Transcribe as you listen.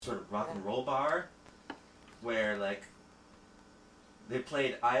sort of rock and roll bar where like they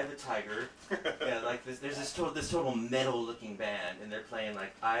played Eye of the Tiger. Yeah, like there's this total metal looking band, and they're playing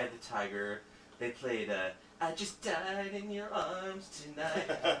like Eye of the Tiger. They played I Just Died in Your Arms Tonight.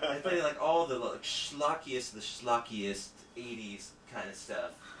 They played like all the like schlockiest 80s kind of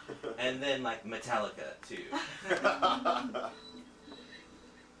stuff. And then like Metallica too.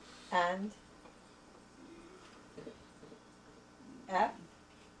 And F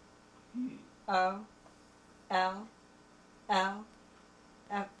O L L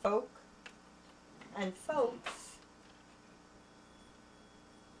F folk and folks,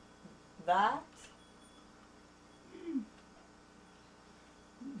 that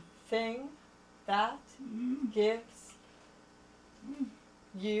thing that gives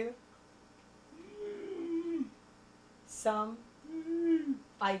you some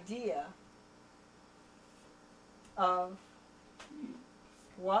idea of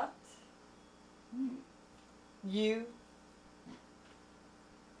what you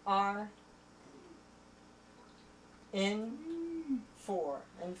are in for.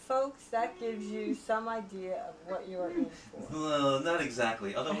 And folks, that gives you some idea of what you are in for. Well, not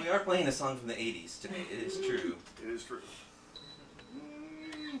exactly. Although we are playing a song from the 80s today. It is true. It is true.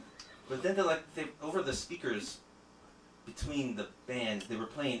 But then they over the speakers between the bands, they were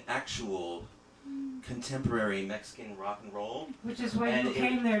playing actual contemporary Mexican rock and roll. Which is what And you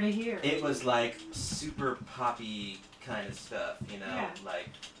came there to hear. It was like super poppy kind of stuff, you know? Yeah. Like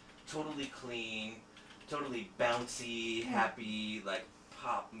totally clean, totally bouncy, happy, like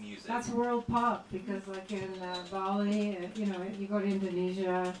pop music. That's world pop, because like in Bali, you know, you go to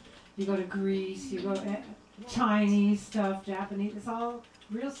Indonesia, you go to Greece, you go Chinese stuff, Japanese, it's all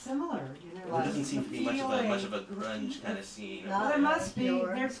real similar, you know. There doesn't seem to be much of a feeling. grunge kind of scene. Well, there must be.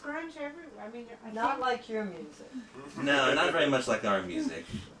 There's grunge everywhere. I mean, Not like your music. No, not very much like our music.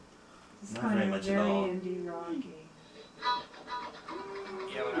 it's not kind very of much at very all. indie rocky.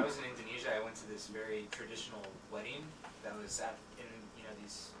 Yeah, when I was in Indonesia, I went to this very traditional wedding that was in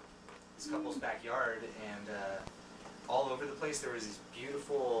this couple's backyard, and all over the place there was these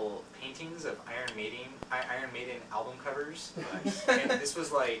beautiful paintings of Iron Maiden album covers. And this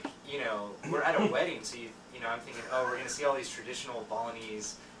was like, we're at a wedding, so I'm thinking, oh, we're gonna see all these traditional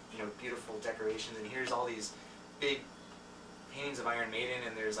Balinese, beautiful decorations, and here's all these big paintings of Iron Maiden,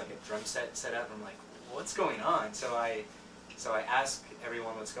 and there's like a drum set up, and I'm like, what's going on? So I asked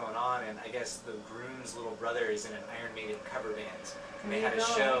everyone what's going on, and I guess the groom's little brother is in an Iron Maiden cover band, and they had a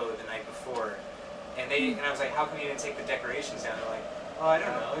show the night before, and I was like, how come you didn't take the decorations down? They're like, oh, I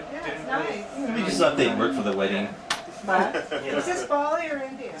don't know, it didn't really. We just thought they'd work for the wedding. But Is this Bali or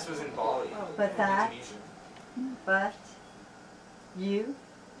India? This was in Bali, But in that- Indonesia. but you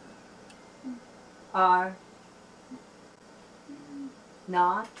are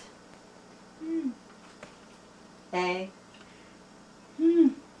not a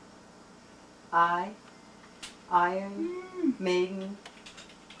Iron Maiden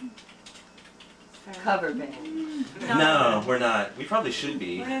cover band. No, we're not. We probably should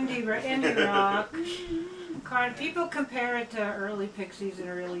be. We're indie rock. People compare it to early Pixies and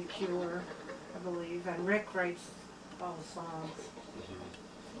early Cure, I believe, and Rick writes all the songs.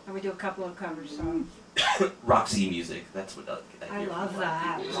 And we do a couple of cover songs. Roxy music. That's what I I hear love from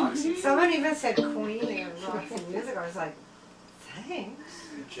that. Roxy. Someone even said Queen and Roxy music. I was like, thanks.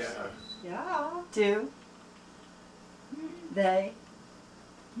 Yeah. Yeah. Do they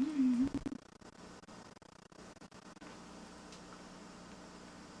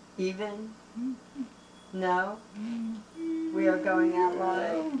even know we are going out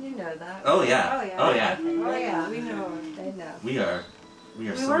live? You know that. Oh yeah. Oh, yeah. Oh yeah. Oh yeah, we know. They know. We are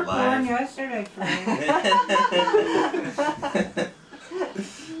We so were born live. yesterday, Frank.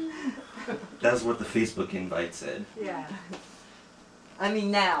 That's what the Facebook invite said. Yeah. I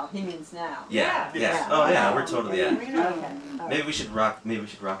mean now. He means now. Yeah. Yeah. Yes. Yeah. Oh yeah. We're totally We yeah. know. Okay. All Maybe right. we should rock. Maybe we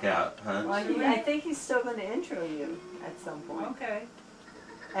should rock out, huh? Well, I think he's still going to intro you at some point. Okay.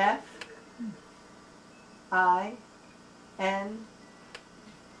 F I N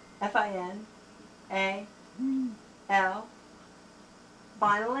A L.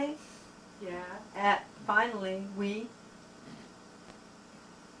 Finally, finally, we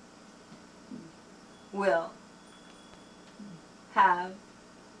will have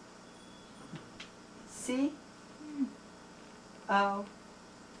COM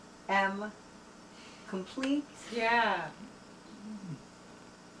complete Yeah.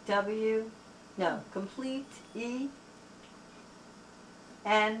 complete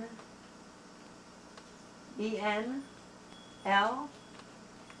ENL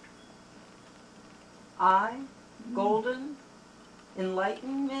golden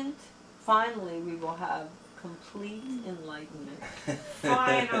enlightenment. Finally, we will have complete enlightenment.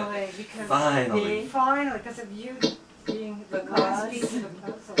 Finally, because Finally. because of you being the Because- last piece of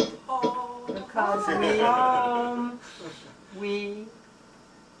the puzzle. Because we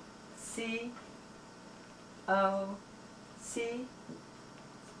see,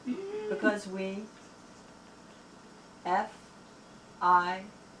 because we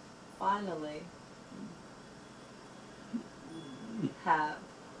finally have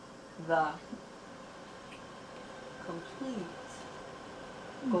the complete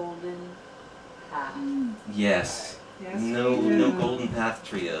golden path. Yes. Yes, No, we do. no Golden Path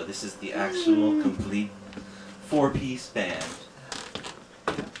Trio. This is the actual complete 4-piece band.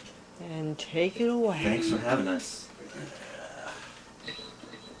 And take it away. Thanks for having us.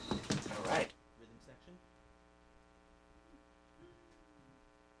 All right. Rhythm section.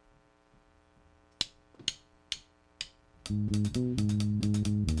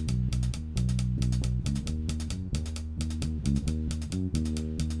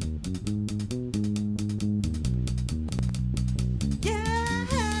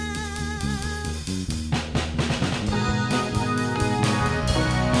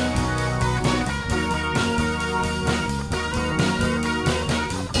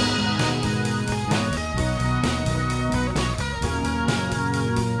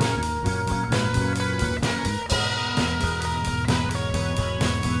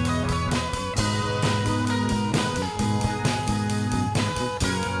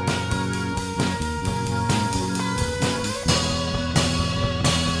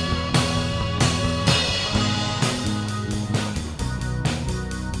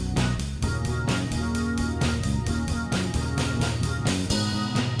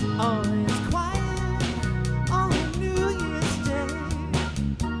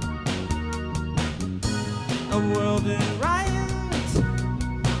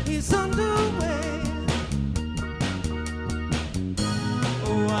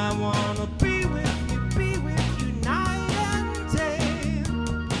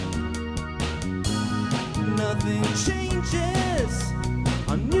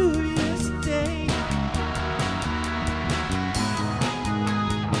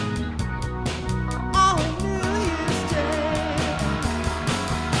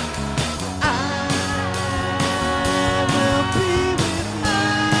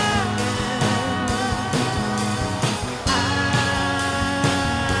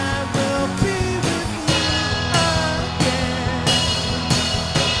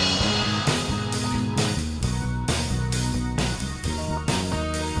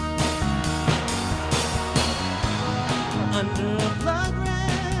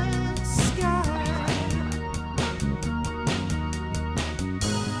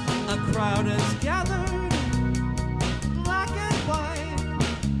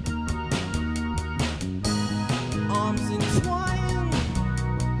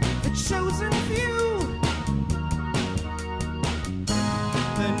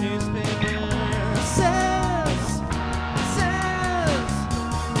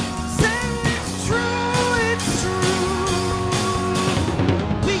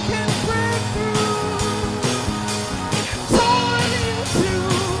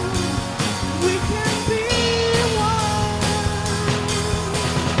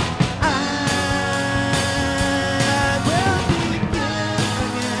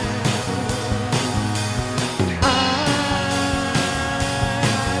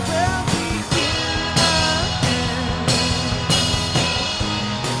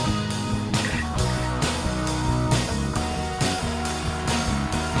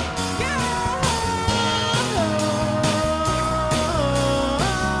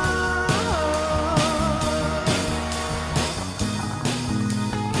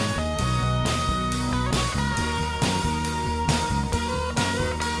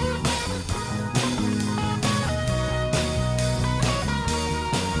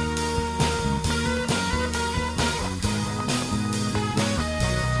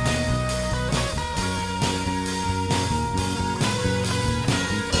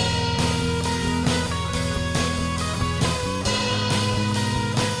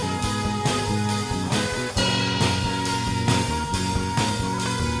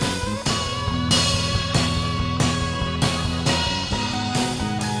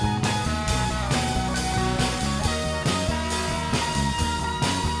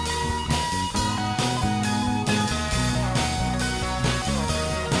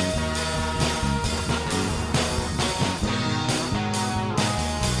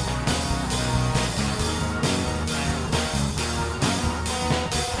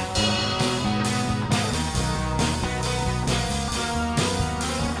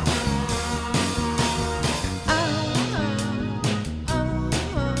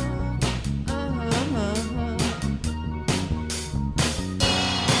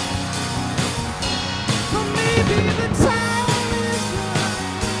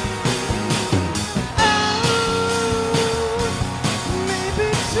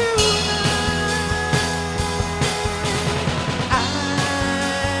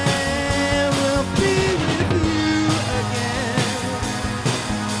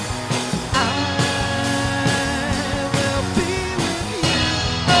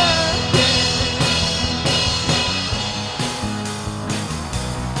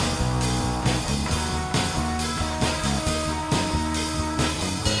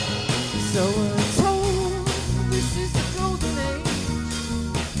 So we're told this is the golden age,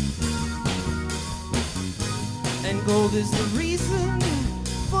 and gold is the reason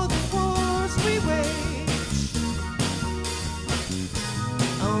for the wars we wage.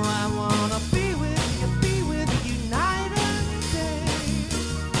 Oh, I wanna be with you night and day.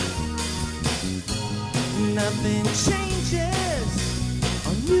 Nothing changes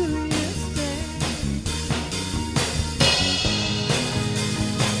on New Year's Day.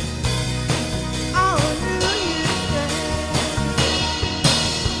 On New Year's Day.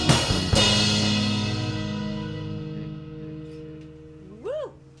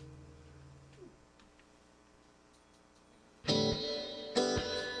 Woo!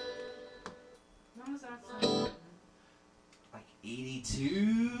 When was that song? Like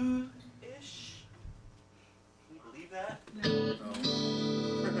 82-ish? Can you believe that?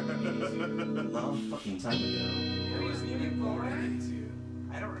 A long fucking time ago. I wasn't even born in '82.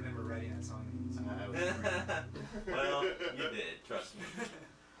 I don't remember writing that song in '82. Well, you did, trust me.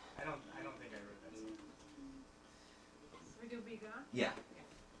 I don't think I wrote that song. We do Be Gone? Yeah.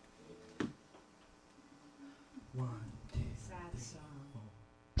 1, 2. Sad song.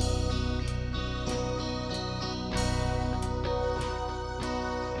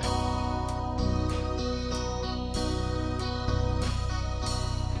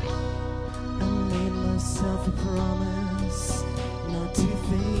 I made myself a promise not to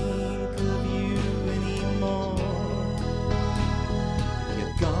think of you anymore.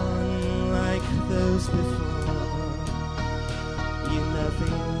 You're gone like those before. You're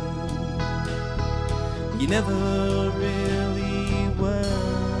nothing. You never really were.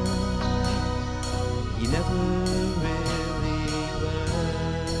 You never really were.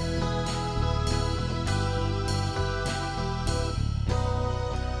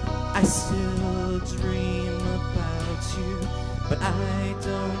 I still dream about you, but I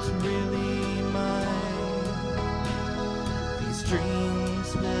don't really mind. These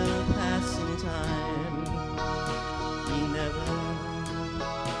dreams will pass in time. You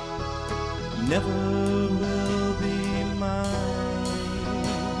never will be mine.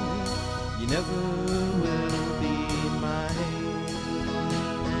 You never will be mine.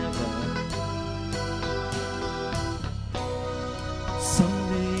 Never.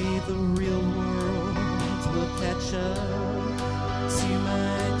 Someday the real world will catch up to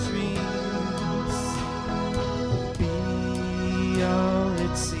my dreams. Be all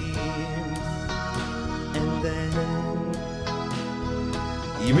it seems, and then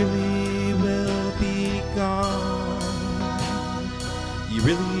you really will be gone. You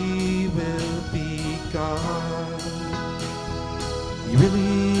really will be gone. You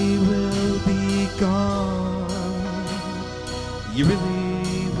really will be gone. You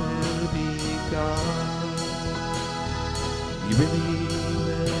really will be gone. You really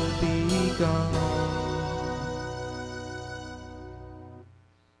will be gone.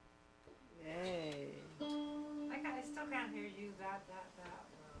 Yay. I still can't hear you that well.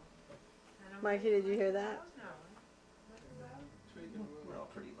 And I'm Mikey, did you hear that? No. We're all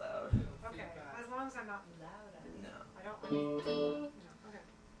pretty loud. Okay, as long as I'm not loud. No. I don't. No. Okay.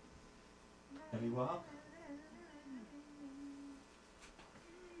 Have you walked?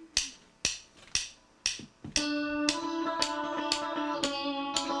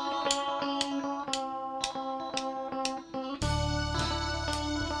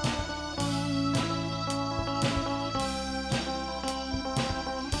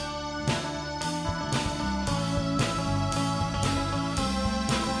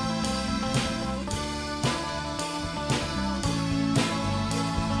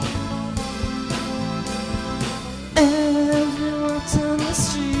 Everyone on the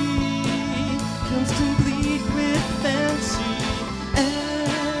street comes complete with fancy.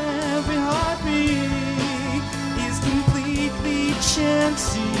 Every heartbeat is completely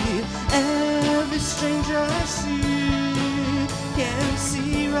chancy. Every stranger I see can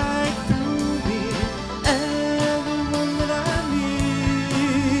see right through me. Everyone that I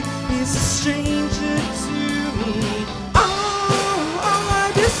meet is a stranger to me. All my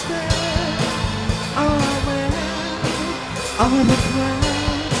despair, all I wear, all the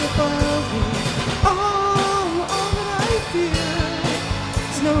clouds above me, all that I fear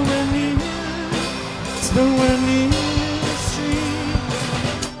is nowhere near, it's nowhere near the street.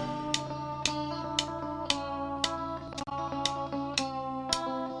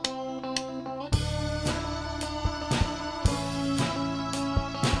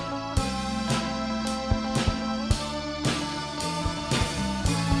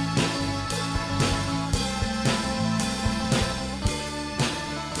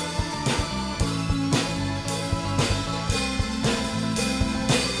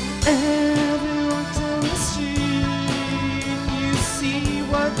 Everyone down the street, you see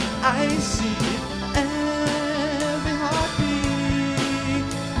what I see. Every heartbeat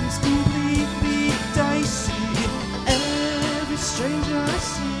is completely dicey. Every stranger I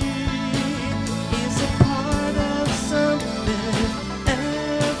see is a part of something.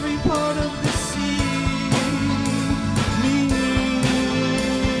 Every part of the sea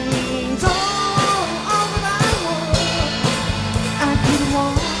means all that I want. I could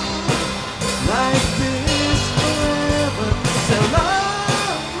walk like this forever. So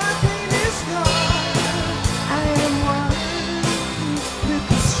long my pain is gone. I am one with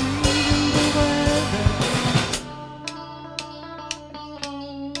the street and the weather.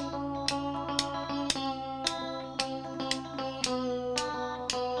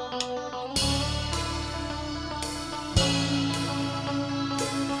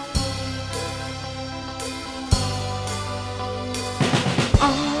 On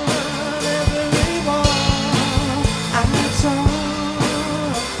every wall I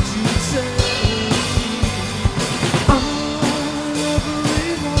talk to eternity. On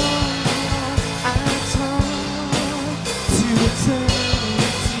every wall I talk to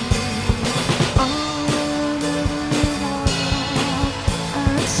eternity. On every wall I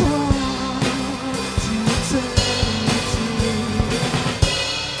talk to eternity.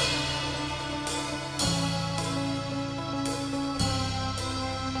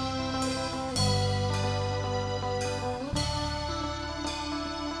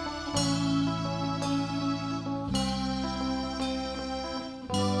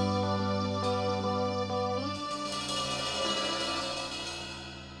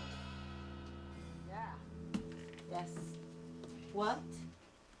 Yeah. Yes. What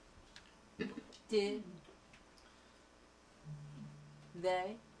did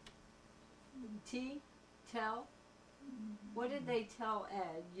they tell? What did they tell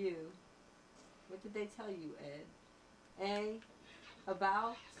Ed? You? What did they tell you, Ed?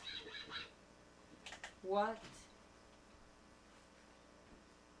 About what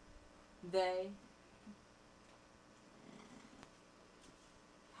they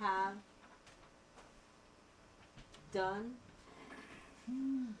have done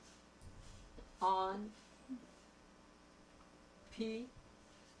on P.A.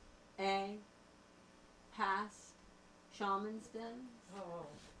 past Shaman's Den? Oh.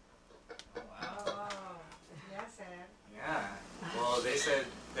 Wow. Oh. Yes, Ed. Yeah. Well, they said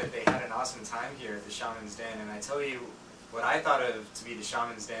that they had an awesome time here at the Shaman's Den, and I tell you, what I thought of to be the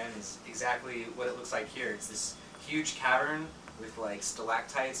Shaman's Den is exactly what it looks like here. It's this huge cavern with like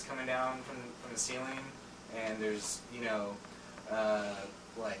stalactites coming down from the ceiling, and there's, you know,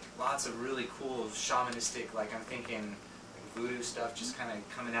 like lots of really cool shamanistic, like I'm thinking like voodoo stuff just kind of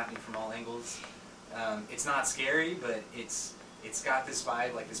coming at me from all angles. It's not scary, but it's got this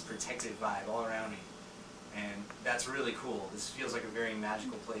vibe, like this protective vibe all around me. And that's really cool. This feels like a very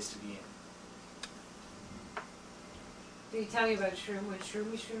magical place to be in. Did he tell you about Shroom when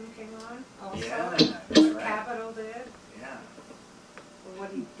Shroomy Shroom came on? Also? Yeah, What that's right. Capital did? Yeah. Or what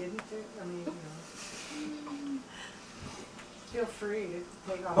he didn't do? I mean, you know. Feel free to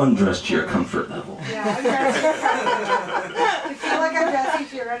take off. Undress to your comfort level. Yeah, undress to your comfort level. You feel like undressing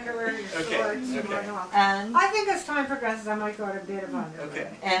to your underwear, your Okay, shorts, your okay. whatnot. And I think as time progresses, I might go to a bit of underwear. Okay.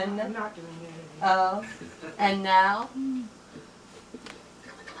 I'm and not doing anything. and now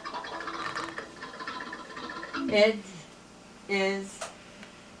it is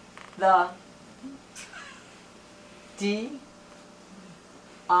the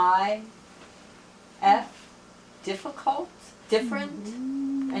D-I-F difficult, different,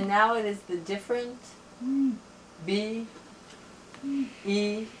 and now it is the different B-E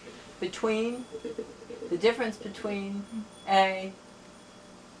between, the difference between A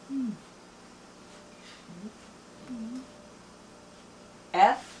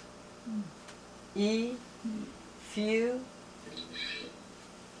F E few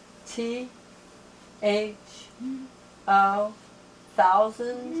T H O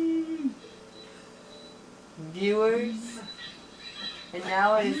thousand viewers, and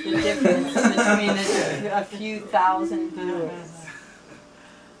now it is the difference between a few thousand viewers.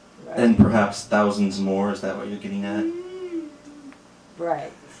 And perhaps thousands more, is that what you're getting at?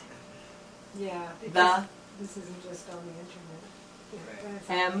 Right. Yeah, The because this isn't just on the internet. Right. It's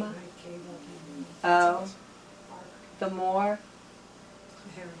M on cable TV. O, the more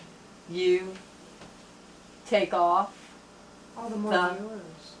Harry. you take off, All the more The- viewers.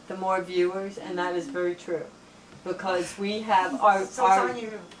 the more viewers, and that is very true. Because we have our, So it's on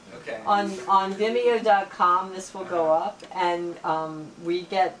you. Okay. on Vimeo.com, this will go up, and we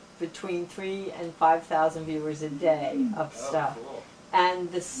get between 3,000 and 5,000 viewers a day of Oh, stuff. cool.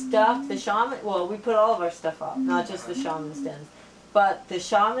 And the stuff, the shaman, well, we put all of our stuff up, not just the shaman's dens. But the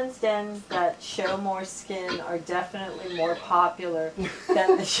shaman's dens that show more skin are definitely more popular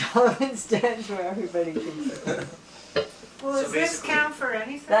than the shaman's dens where everybody keeps it. Well, So does this basically- count for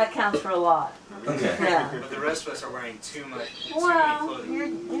anything? That counts for a lot. Okay. Yeah. But the rest of us are wearing too many Well, clothing. you're,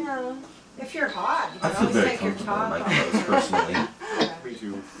 you know, If you're hot, you I can feel always very take your comfortable in top my off. clothes personally. Yeah. Me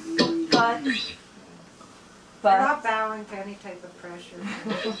too. but, We're but, not bowing to any type of pressure.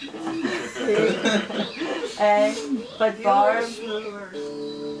 but Barb Viewers.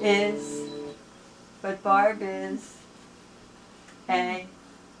 is,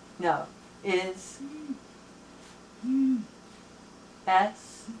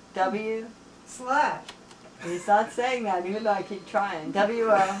 SW. Slut. He's not saying that, even though I keep trying.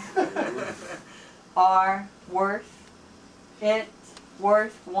 WO are worth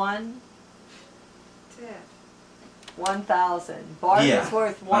 1,000. Barb Yeah, is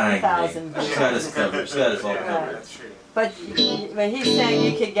worth I 1,000. agree. She's got us covered. She's got us all Right. covered. That's true. But he's saying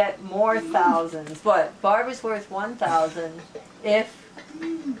you could get more thousands. But Barb is worth 1,000 if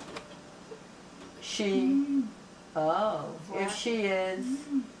she, if she is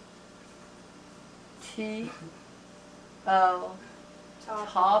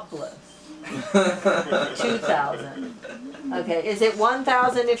topless. 2,000. Okay, is it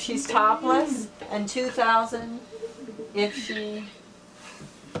 1,000 if she's topless and 2,000 if she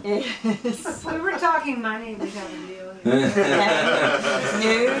is If we were talking money, we'd have a deal.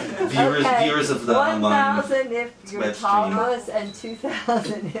 nude? Viewers, Okay. viewers of the online 1,000 if you're web stream. topless and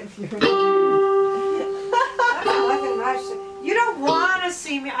 2,000 if you're nude. That's nothing much. You don't want to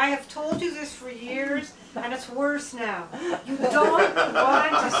see me. I have told you this for years, and it's worse now. You don't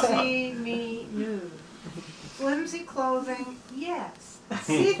want to see me nude. Flimsy clothing, yes.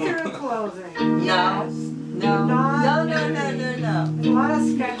 See-through clothing, yes. No. Not No. There's a lot of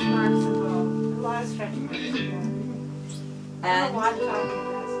stretch marks involved. A lot of stretch marks involved. I don't want to talk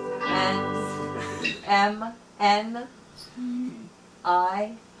about this. And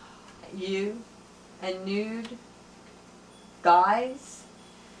MNIU and nude guys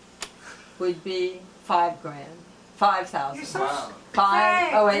would be $5,000. 5,000. You're so Wow.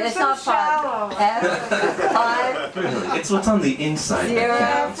 Five. Oh wait, you're it's so not five. shallow. F 5 Really? It's what's on the inside Zero,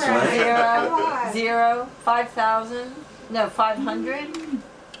 that counts, right? zero, zero, 5,000. No, 500.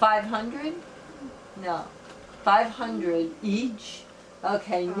 500. No, 500 each.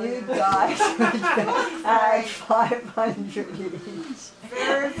 Okay, nude guys at 500 each.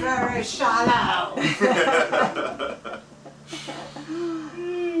 Very, very shallow.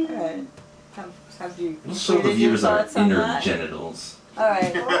 Alright. Have you We'll show the completed your viewers our thoughts on inner that? genitals.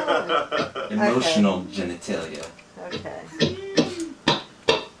 Alright, Emotional genitalia. okay.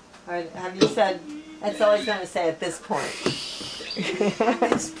 Alright, have you said, that's all he's going to say at this point. At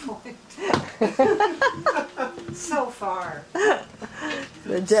this point. So far.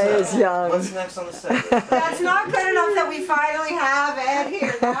 The day is young. What's next on the set? That's not good enough that we finally have Ed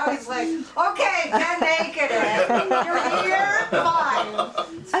here. Now he's like, okay, get naked, Ed. You're here? Fine.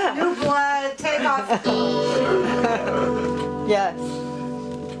 New blood, take off your clothes. Yes,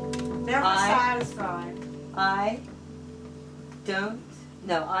 Never satisfied. I don't,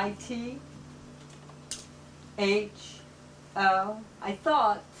 no, I-T-H-O, I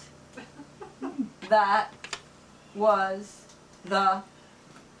thought that was the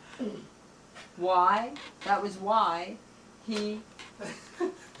why, that was why he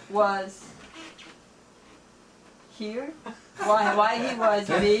was here, why he was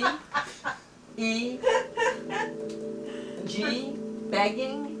B-E-G,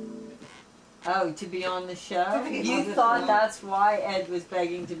 begging. Oh, to be on the show? You thought that's why Ed was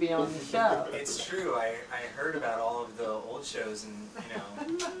begging to be on the show. It's true. I heard about all of the old shows and,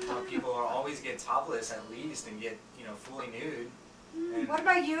 how people are always get topless at least and get, fully nude. And What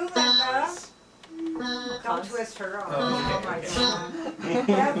about you, Linda? Don't twist her arm. Oh my God.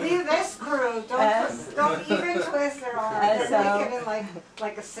 Yeah, leave this crew. Don't even twist her arm. They're S-O. naked in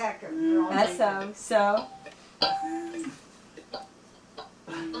like a second. They're all naked. So.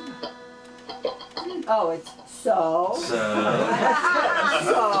 Oh, it's so.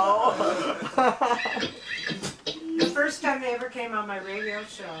 The first time they ever came on my radio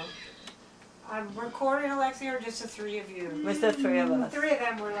show, I'm recording Alexi or just the three of you. It was the three of The us. three of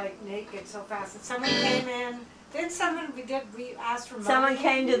them were like naked so fast. And someone came in. Then we asked for money. Someone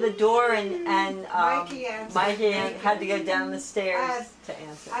came to the door and Mikey answered. Mikey had to go down the stairs And- to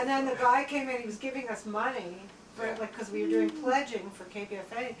answer. And then the guy came in, he was giving us money, because we were doing pledging for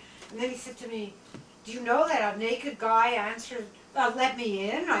KPFA. And then he said to me, do you know that a naked guy let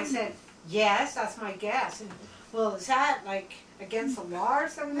me in? I said, yes, that's my guess. And, well, is that against the law or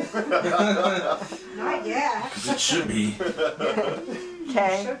something? Not yet. It should be.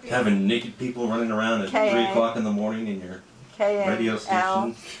 K, Should be. Having naked people running around at K-A. 3 o'clock in the morning in your radio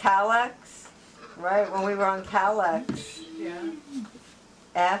K-A-L, station. Calex, right, when we were on Calex, Yeah.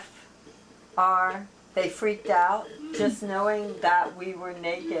 F-R, they freaked out just knowing that we were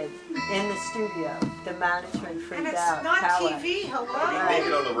naked in the studio. The management And freaked it's out. not Calex. TV, hello? Right.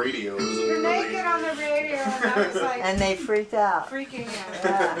 Naked on the radio. You're naked on the radio, and that was like And they freaked out. freaking out.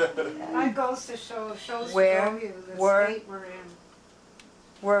 Yeah, yeah. That goes to shows Where to show you the were- state we're in.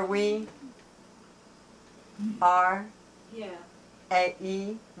 Were we R Yeah. A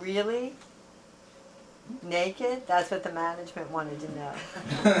E really naked? That's what the management wanted to know.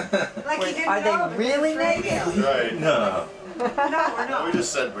 Like Wait, you didn't are they know because really it's radio. naked? Right. No. No, we're No, not. we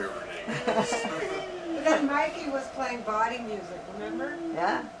just said we were naked. But then Mikey was playing body music, remember?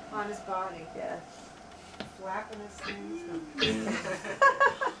 Yeah, On his body. yeah. Flapping his things.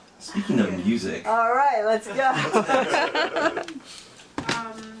 Speaking of music, All right, let's go.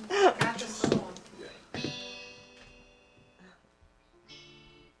 Got the song.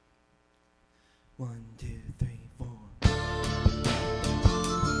 One, two, three, four.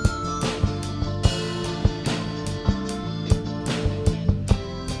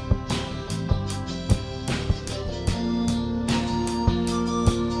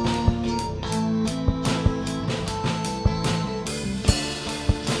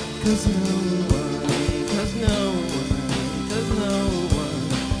 Cause no one, cause no one, cause no one,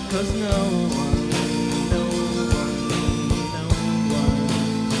 cause no one, no one,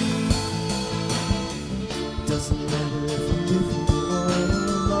 doesn't matter if I'm with you or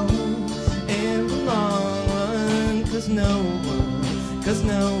alone in the long run. Cause no one, cause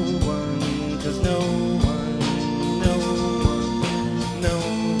no one, cause no one, no one, no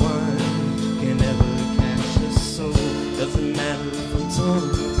one can ever catch us. So doesn't matter if I'm torn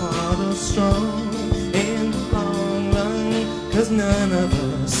apart or strong in the long run. Cause none of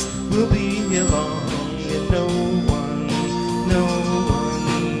us will be here long. And no one, no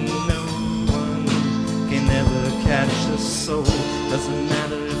one, no one can ever catch us. So doesn't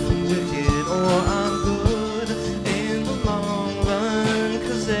matter if I'm wicked or I'm good in the long run.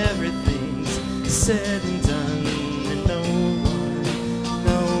 Cause everything's said and done. And no one,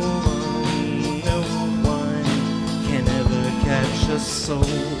 no one, no one can ever catch us. So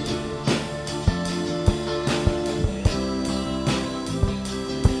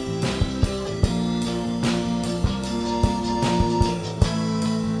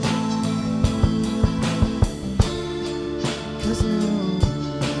cause no,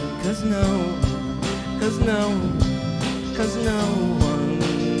 cause no, cause no, cause no one,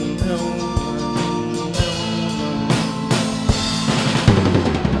 no one, no one.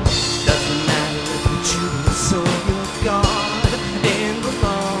 Doesn't matter if you choose or you're God. In the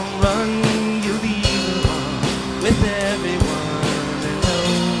long run, you'll be along with everyone. And no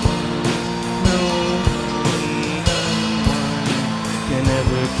one, no one, no one can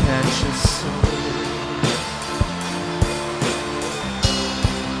ever catch us. So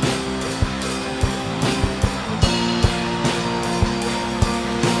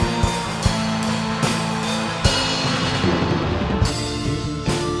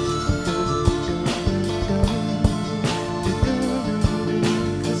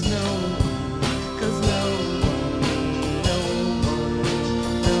cause no one, cause no one, no one,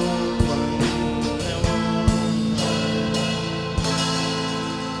 no one, no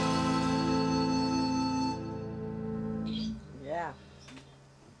Yeah.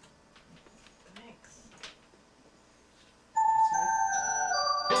 Thanks.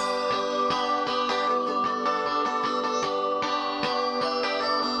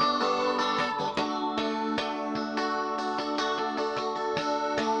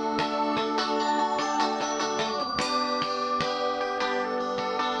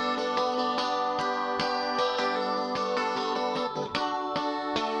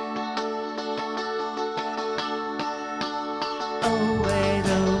 Oh wait,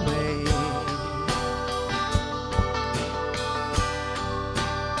 oh wait.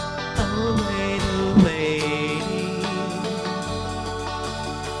 Oh wait, oh wait.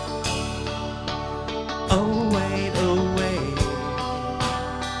 Oh wait, oh wait.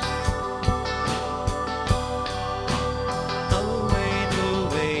 Oh wait, oh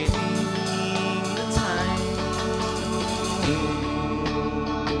waiting the time.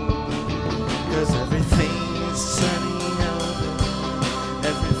 'Cause everything is turning over.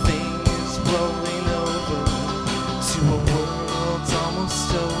 Everything is rolling over to a world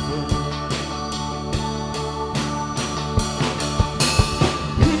almost over.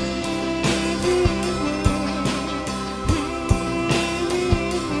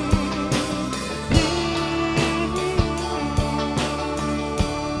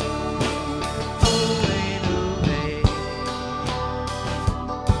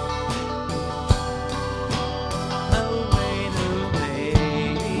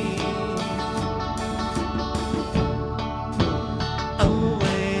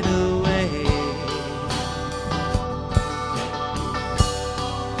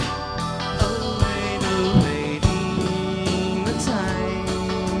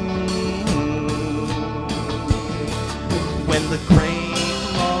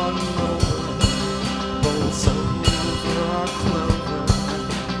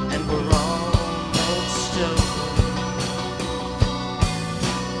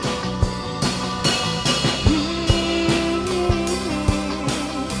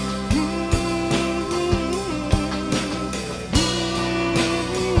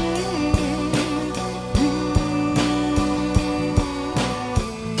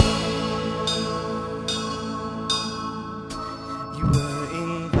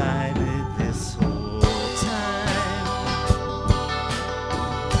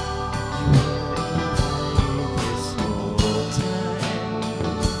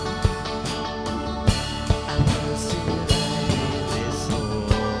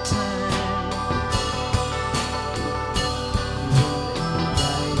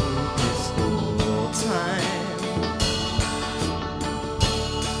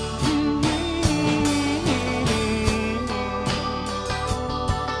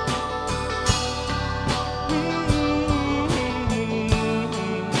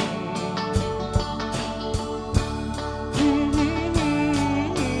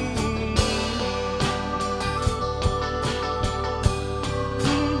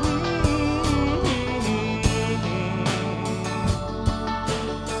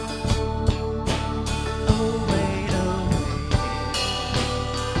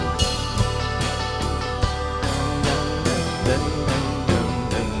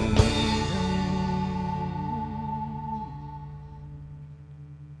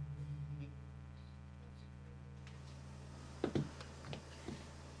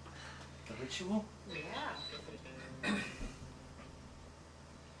 The Ritual? Yeah.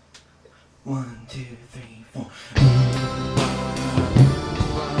 1, 2, 3, 4.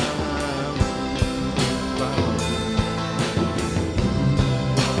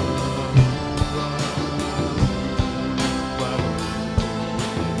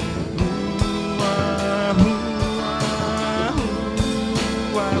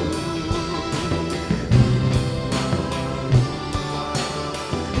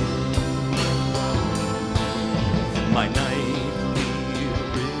 My nightly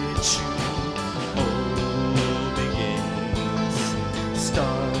ritual begins,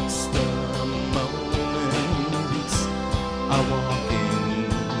 starts the moment I walk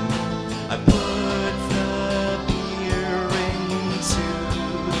in. I put the beer into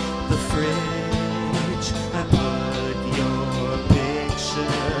the fridge. I put your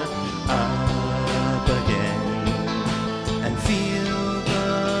picture up again and feel the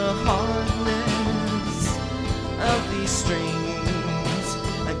hardness of these strings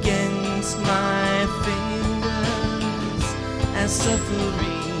against my fingers as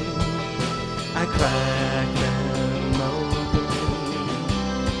suffering I crack them open.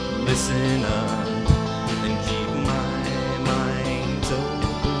 Listen up and keep my mind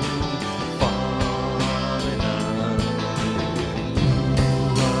open far enough.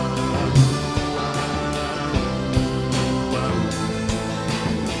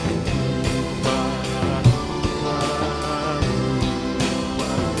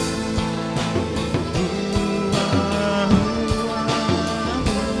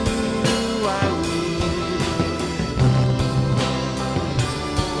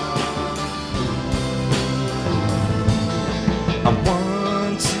 I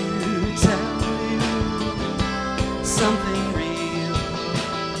want to tell you something real.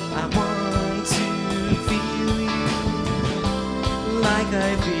 I want to feel you like I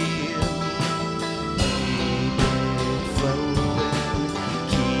feel. Keep it flowing,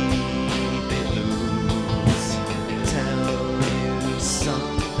 keep it loose. Tell you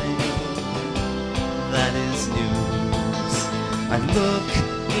something that is news. I look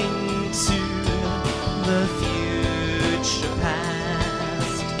into the future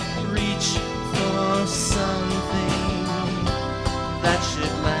past, reach for something that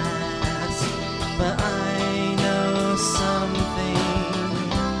should last, but I know something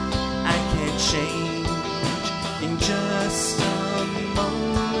I can't change in just a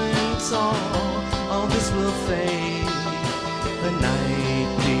moment. All this will fade. The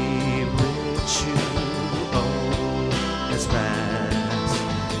nightly ritual has passed.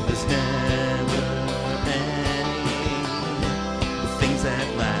 There's never any things that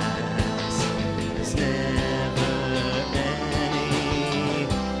last. There's never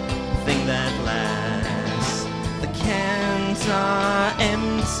anything that lasts. The cans are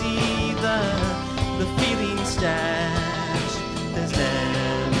empty, the feeling's stashed. There's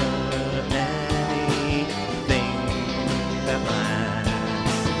never anything that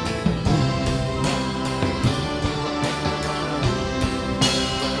lasts.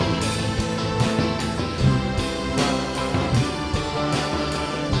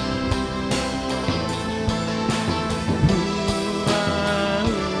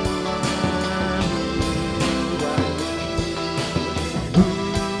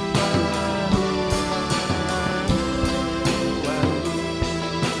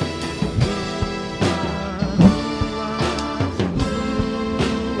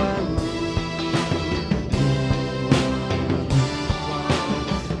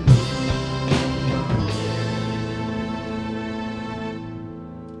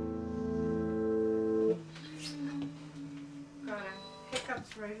 Got a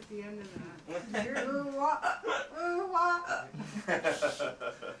hiccups right at the end of that. Ooh, wah, ooh, wah.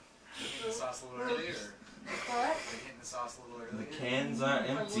 Hitting the sauce a little early, or What? hitting the sauce a little early? The cans are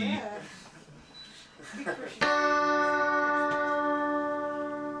empty. Yeah. You can bring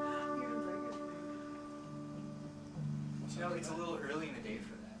it. No, it's a little early in the day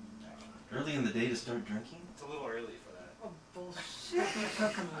for that. Actually. Early in the day to start drinking? It's a little early for that. Oh, bullshit. You're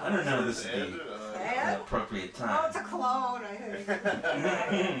cooking I don't know this would be And, an appropriate Oh, time. it's a cologne, I think.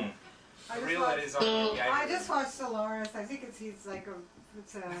 I The just real watched- that is on the I just watched Dolores. I think he's like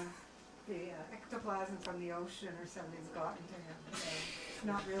the ectoplasm from the ocean or something's gotten to him. So it's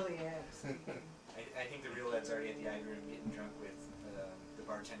not really Ed. So I think the real Ed's already at the Ivy Room getting drunk with the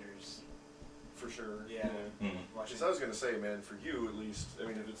bartenders. for sure. Yeah. Mm. Watching. Because I was gonna say, man, for you at least, I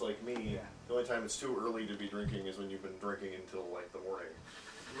mean, if it's like me, the only time it's too early to be drinking is when you've been drinking until like the morning.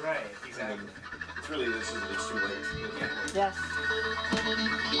 Right, exactly. It's really it's too late. Yes.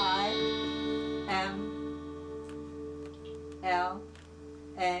 I am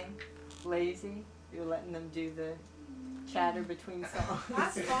L.A. lazy. You're letting them do the chatter between songs.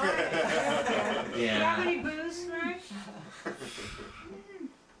 That's fine. Do you have Yeah. any booze, Rich?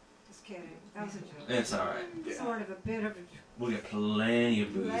 Just kidding. That was a joke. It's alright. Sort of a bit of a We'll get plenty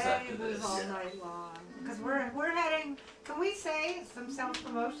of booze plenty after of booze this. all night long. Because we're heading. Can we say some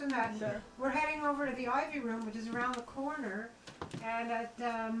self-promotion that we're heading over to the Ivy Room, which is around the corner, and at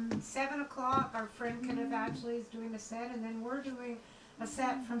 7 o'clock our friend Kenneth Ashley is doing a set, and then we're doing a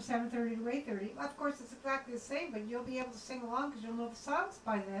set from 7:30 to 8:30. Of course, it's exactly the same, but you'll be able to sing along because you'll know the songs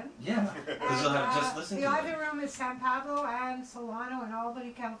by then. Yeah. Because you'll have just listened The to Ivy them. Room is San Pablo and Solano and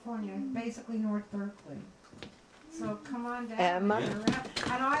Albany, California, basically North Berkeley. So come on down. Emma.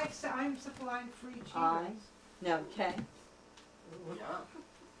 And I'm supplying free cheers. No, K.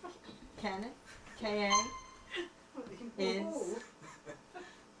 Kenneth. K.A. is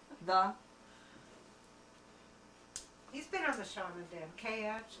the. He's been on the Shaman Den. Kay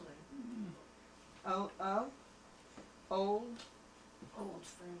actually. O. Old. Old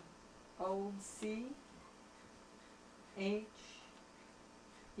friend. Old C. H.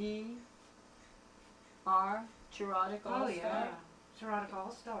 E. R. Chirodic Oh All-Star. yeah. Chirodic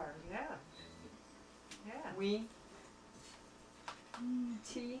All-Star. Yeah. Yeah. We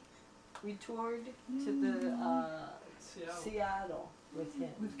toured to the Seattle with him.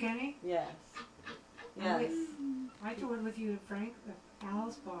 With Kenny? Yes. And Yes. I toured with you at Frank,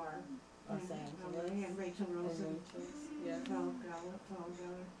 Al's Bar. Los in Angeles. LA, and Rachel Rosen. And yeah. Paul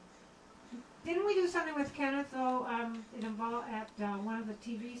Geller. Didn't we do something with Kenneth though? It involved at one of the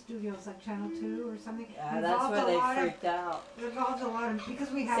TV studios, like Channel 2 or something. Yeah, It that's involved where a they lot of- freaked out. It involved a lot of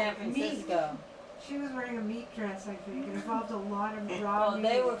because we had San meat. Francisco. She was wearing a meat dress, I think. It involved a lot of raw Well, meat.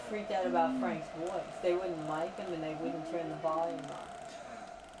 they were freaked out about Frank's voice. They wouldn't mic him and they wouldn't turn the volume up.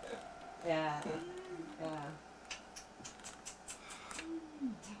 Yeah. Yeah.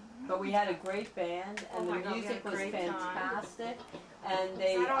 But we had a great band and Oh the my God, we music had a was great time. fantastic. And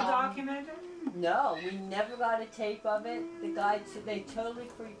they Is that all documented? no, we never got a tape of it. The guy, they totally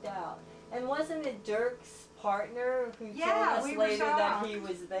freaked out. And wasn't it Dirk's partner who Yeah, told us we were later that shocked. he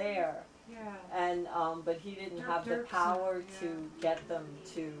was there? Yeah. And but he didn't have the Dirk's, power yeah. to get them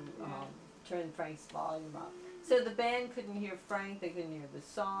to turn Frank's volume up. So the band couldn't hear Frank. They couldn't hear the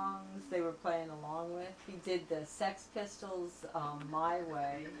songs they were playing along with. He did the Sex Pistols "My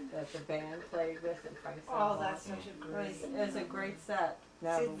Way" that the band played with, and Frank sang Oh, along. that's such a It great. was a great set.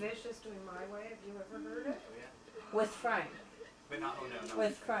 No, Sid Vicious doing My Way. Have you ever heard it? Oh, yeah. with Frank. But not, oh no, no.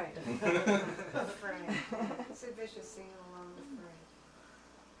 With Frank. Frank. Sid Vicious singing along with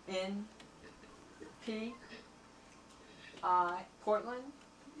Frank. In P.I. Portland.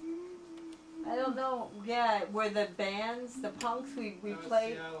 I don't know. Yeah, where the bands, the punks, we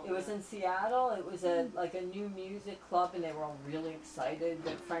played. Seattle. It was in Seattle. It was a new music club, and they were all really excited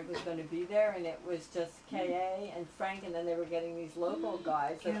that Frank was going to be there. And it was just K.A. and Frank, and then they were getting these local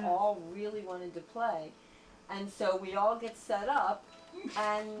guys that Yeah. all really wanted to play. And so we all get set up,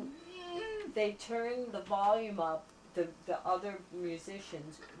 and they turn the volume up. The other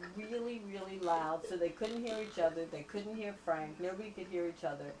musicians really, really loud, so they couldn't hear each other. They couldn't hear Frank. Nobody could hear each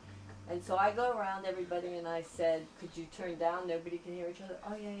other. And so I go around everybody and I said, could you turn down? Nobody can hear each other.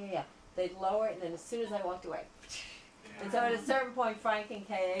 Oh, yeah. They'd lower it, and then as soon as I walked away. And so at a certain point, Frank and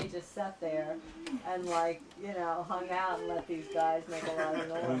K.A. just sat there and, hung out and let these guys make a lot of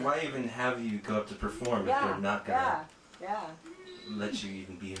I mean, noise. why even have you go up to perform if they're not gonna yeah. let you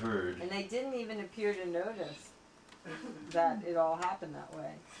even be heard? And they didn't even appear to notice that it all happened that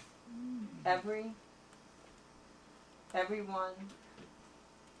way. Everyone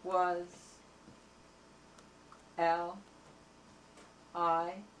was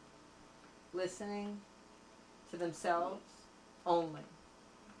listening to themselves only.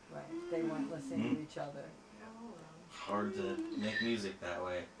 Right. They weren't listening to each other. Hard to make music that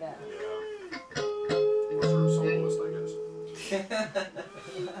way. Yeah. Yeah. Unless you're a soloist, I guess.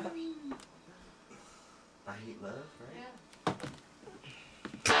 I Hate Love, right?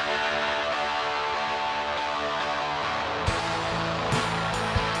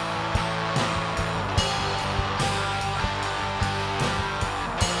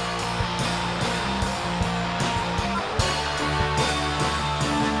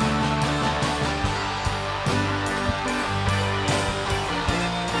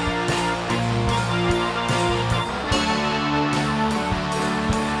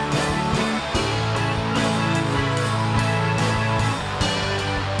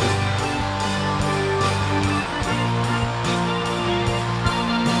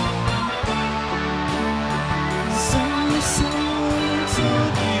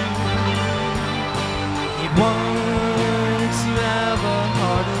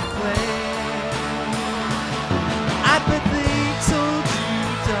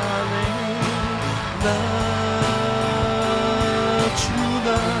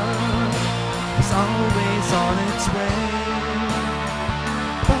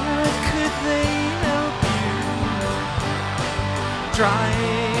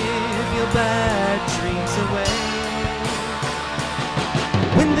 drive your bad dreams away.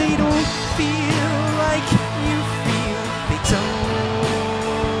 When they don't feel like you feel, they don't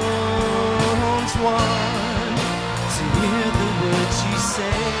want to hear the words you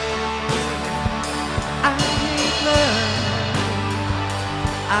say. I hate love,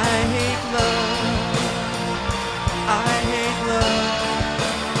 I hate love, I hate love.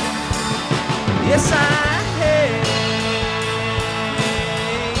 Yes, I hate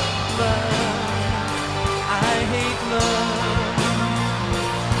love, I hate love,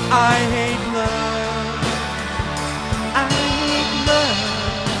 I hate love, I hate love,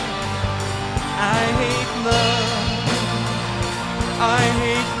 I hate love, I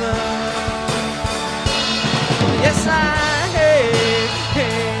hate love. Yes, I hate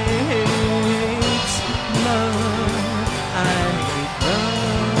love, I hate love.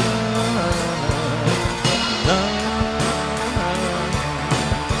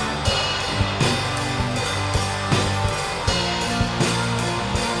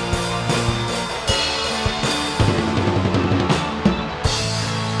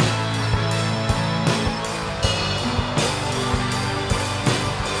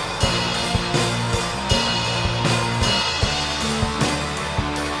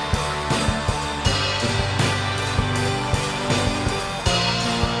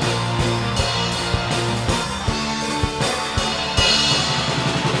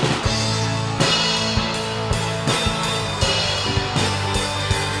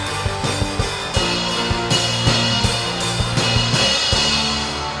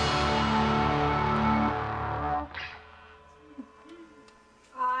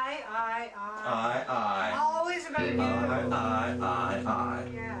 I. Always about you. I.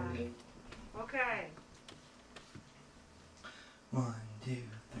 Yeah. Okay. 1, 2,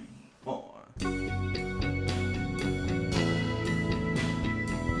 3, 4.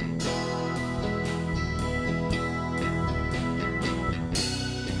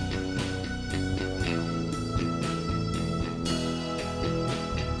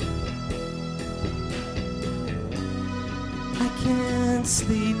 I can't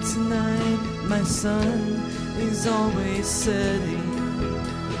sleep tonight, my sun is always setting.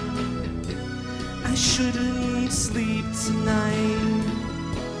 I shouldn't sleep tonight,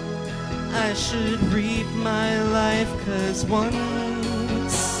 I should reap my life, 'cause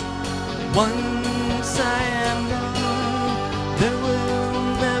once I am gone, there will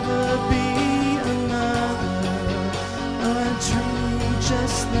never be another, a dream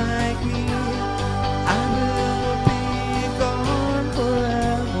just like me. I will be gone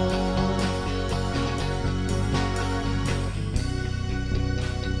forever.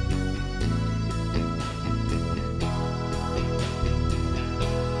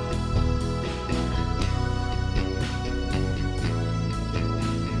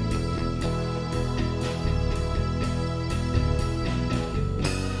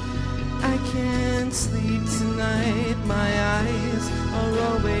 I can't sleep tonight, my eyes are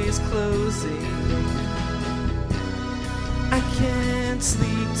always closing. I can't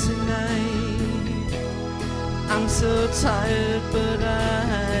sleep tonight, I'm so tired, but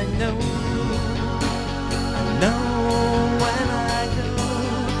I know when I go,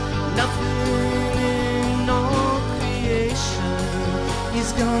 nothing in all creation is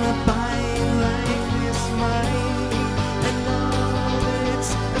gonna bind like this mind, and all its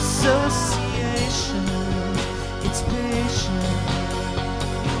association, it's patient.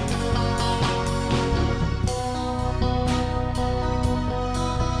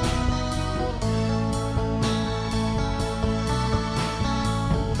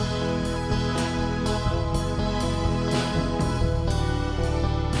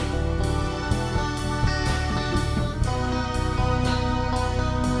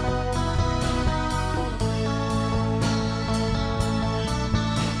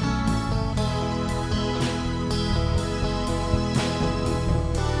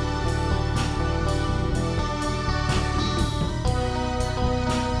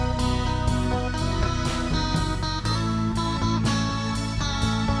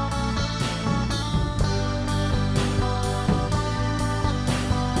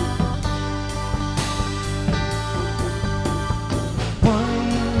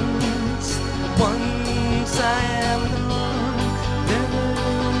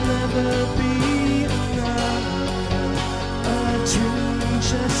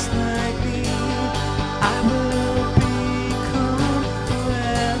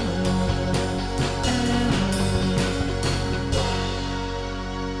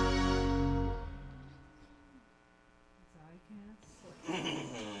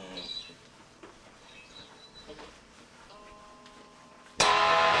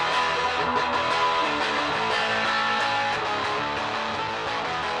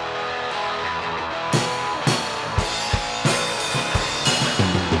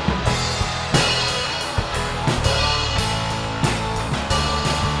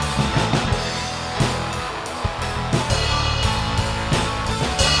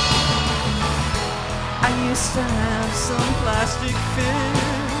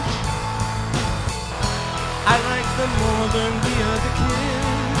 them more than the other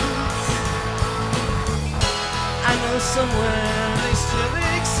kids. I know somewhere they still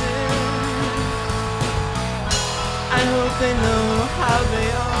exist. I hope they know how they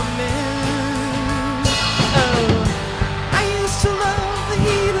are missed. Oh, I used to love the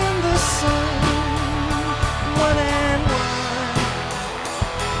heat and the sun, one and one.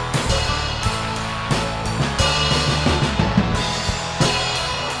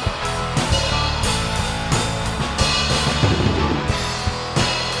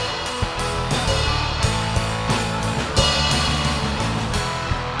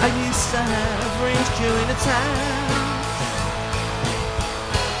 I used to have range during the time.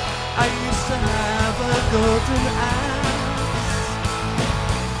 I used to have a golden axe.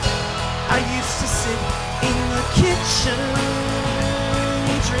 I used to sit in the kitchen,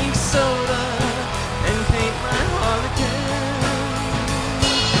 drink soda, and paint my harlequin.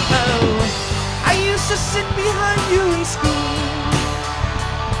 Oh, I used to sit behind you in school,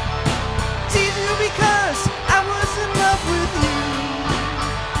 tease you because I was in love with you.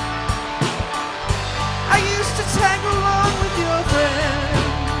 I used to tag along with your friends.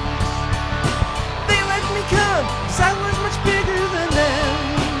 They let me come, 'cause I was much bigger than them.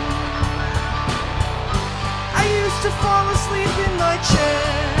 I used to fall asleep in my chair,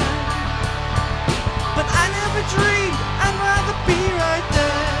 but I never dreamed I'd rather be right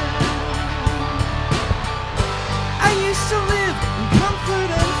there. I used to live in comfort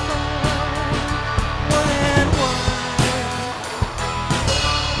and fun, one and one.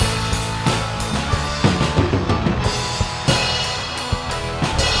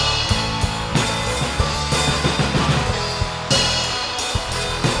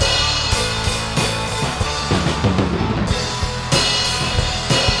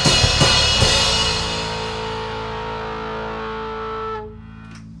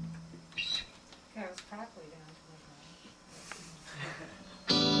 That was probably down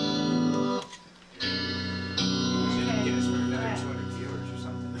to Should get us for another 200 viewers or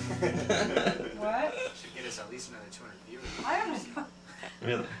something. what? Should get us at least another 200 viewers. I don't know.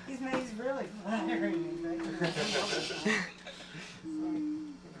 Really? He's really flattering me. But,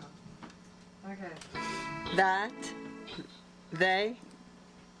 okay. That they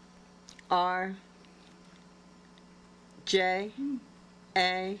are J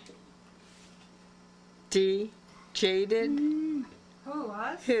A D jaded. Who,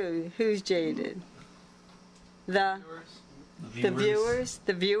 us? Who's jaded? The viewers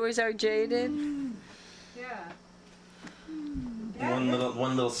are jaded. Yeah. One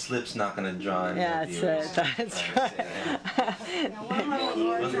little slip's not gonna draw any Yeah, that's viewers. it. That's right. Now, one little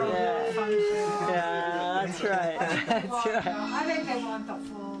words are a little fun. Yeah, that's right. That's right. I think they want the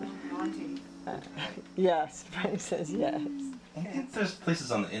full Monty. Yes, Frank says yes. I think there's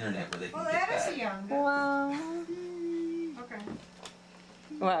places on the internet where they can Well, get that is that. a young guy. Well, Okay.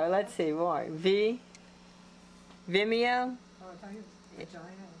 well, let's see more. Vimeo. Oh, I thought you were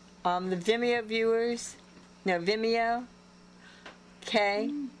vagina. The Vimeo viewers. No, Vimeo. K.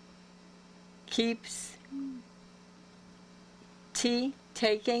 Keeps. T.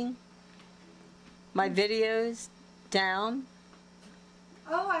 Taking my videos down.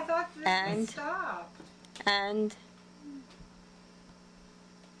 Oh, I thought this And- stopped. And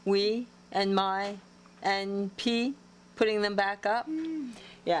we and my and P putting them back up.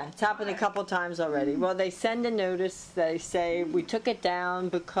 Yeah, it's happened a couple times already. Well, they send a notice. They say we took it down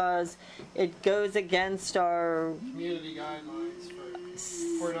because it goes against our Community guidelines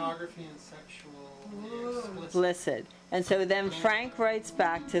for pornography and sexual explicit. explicit. And so then Frank writes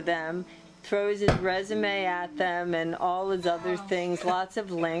back to them, throws his resume at them and all his other things, lots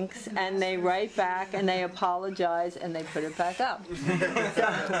of links, and they write back and they apologize and they put it back up. So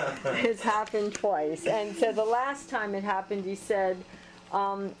it's happened twice. And so the last time it happened, he said,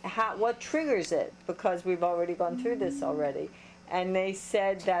 what triggers it? Because we've already gone through this already. And they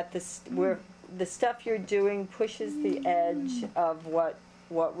said that the stuff you're doing pushes the edge of what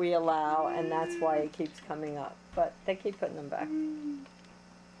we allow, and that's why it keeps coming up. But they keep putting them back.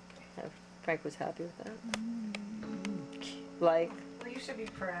 So Frank was happy with that. Like Well, you should be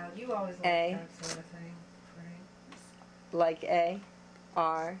proud. You always like A. that sort of thing, Frank. like A,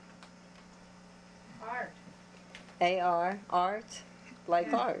 R, Art. A-R, art, like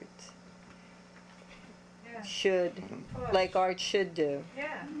Yeah. art. Yeah. Should, Push. like art should do.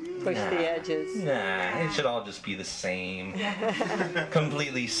 Yeah. Push the edges. Nah, it should all just be the same.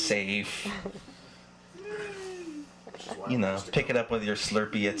 Completely safe. You know, pick it up with your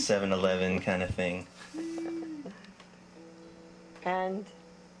Slurpee at 7-Eleven kind of thing. And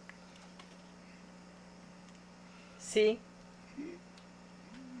C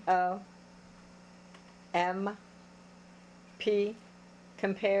O M P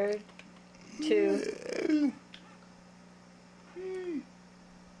compared to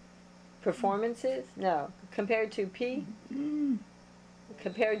performances? No. Compared to P?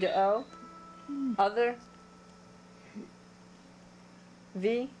 Compared to O? Other?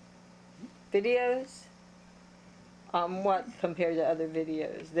 V? Videos? What compared to other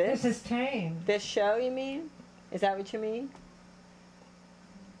videos? This is tame. This show, you mean? Is that what you mean?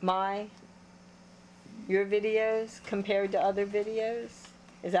 Your videos compared to other videos?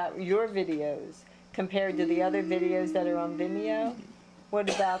 Is that your videos compared to the other videos that are on Vimeo? What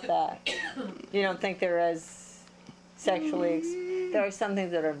about that? You don't think they're as sexually... there are some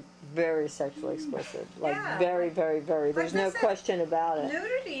things that are very sexually explicit. Like Yeah. very, very, very. There's no listen, question about it.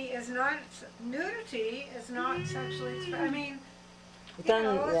 Nudity is not sexually expressed. I mean, It you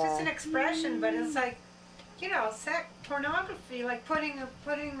know, doesn't- it's just yeah. an expression, but it's like, you know, pornography, like putting a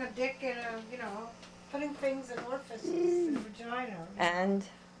dick in a, you know, putting things in orifices, in a vagina, And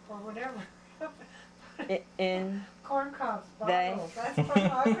or whatever. in Corn cobs, They- bottles, that's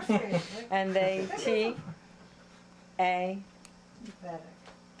pornography. and they Pathetic.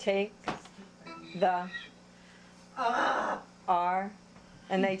 take the R,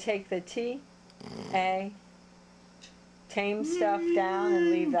 and they take the tame stuff down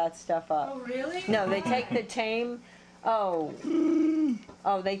and leave that stuff up. Oh, really? No, they take the tame.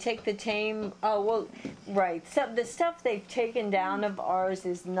 They take the tame. Oh, well, right. So the stuff they've taken down of ours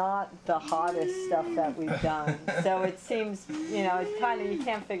is not the hottest stuff that we've done. So it seems, you know, it's kind of, you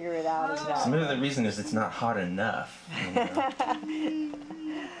can't figure it out So maybe the reason is it's not hot enough. You know? exactly.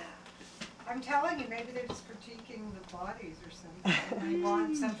 I'm telling you, maybe they're just critiquing the bodies or something. They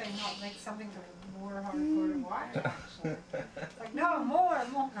want something, like something more hardcore to watch, actually. It's like, no, more.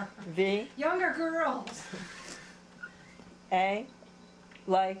 V, Younger girls. A,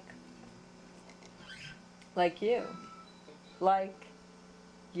 like you. Like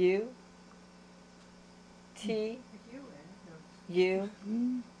you. T, U.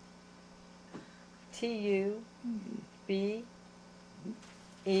 T, U. B,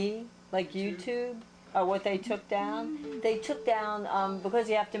 E, like YouTube. What they took down. They took down, because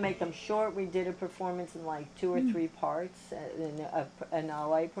you have to make them short, we did a performance in like 2 or 3 parts, an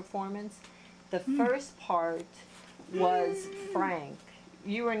LA performance. The first part was Frank.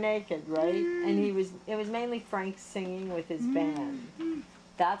 You were naked, right? And it was mainly Frank singing with his band.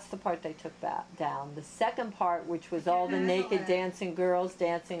 That's the part they took down. The second part, which was all the naked dancing girls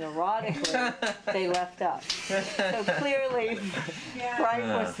dancing erotically, they left up. So clearly, Yeah. Frank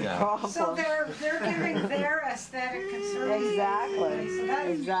was the Yeah. problem. So they're giving their aesthetic conservative. Exactly. So that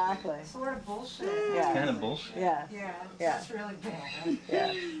is Exactly. sort of bullshit. Yeah. Kind of bullshit. Yeah. Yeah, Yeah. that's really bad.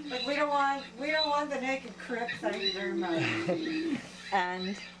 Yeah. Like we don't want the naked crip. Thank you very much.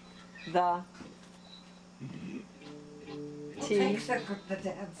 And the We'll T, take the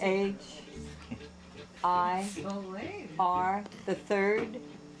dance. H, I, So late. R, the third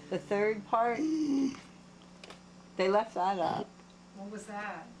part, they left that up. What was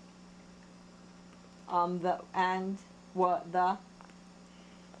that?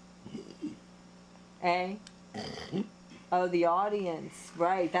 A, oh, the audience,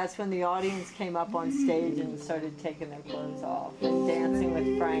 right, that's when the audience came up on stage and started taking their clothes off and dancing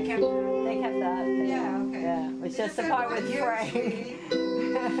with Frank. Kept- They kept that. Yeah, okay. Yeah, it's just the part with Frank.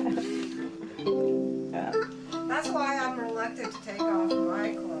 Yeah. That's why I'm reluctant to take off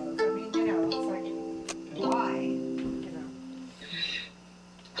my clothes. I mean, you know, it's like, why? You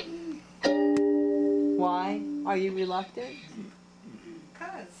know. Why are you reluctant?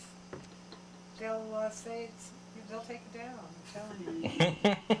 Because they'll say they'll take it down. I'm telling you.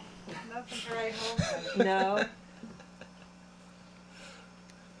 Nothing to write home about.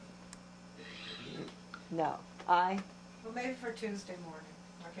 No. No. Well, maybe for Tuesday morning.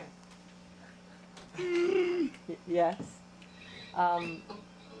 Okay. Yes.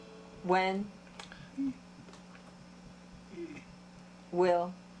 When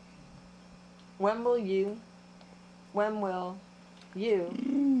will you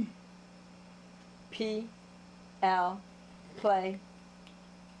play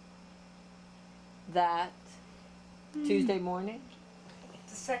that Tuesday morning?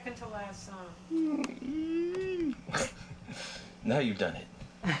 The second to last song. Now you've done it.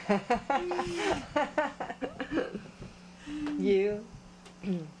 U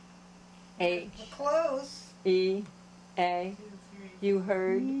H We're close. E A. 2, 3. You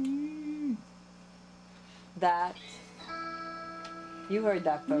heard that. You heard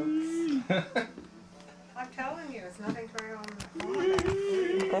that, folks. I'm telling you, it's nothing to write home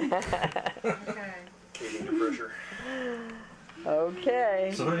about. Okay. Caving to pressure.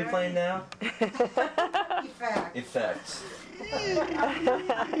 Okay. So what are we playing now? Effect. Effects.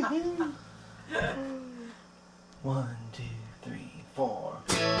 1, 2, 3, 4.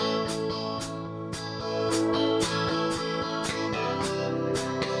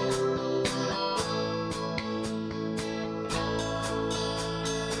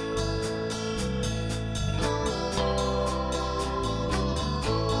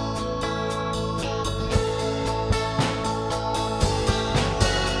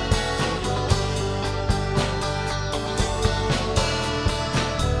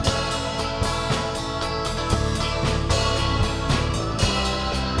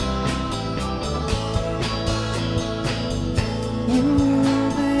 You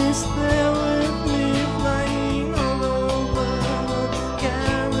always there with me, flying all over the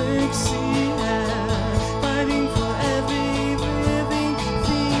galaxy, fighting for every living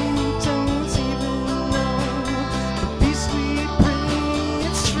thing. Don't even know the peace we bring.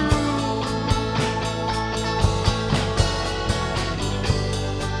 It's true.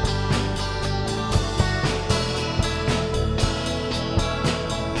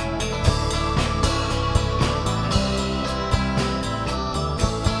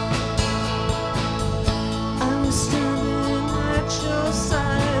 I was standing at your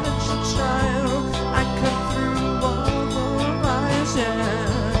side as a child. I cut through all the lies,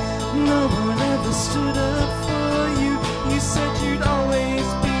 yeah. No one ever stood up for you. You said you'd always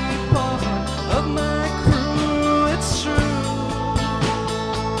be part of my crew. It's true.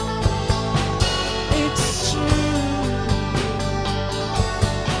 It's true.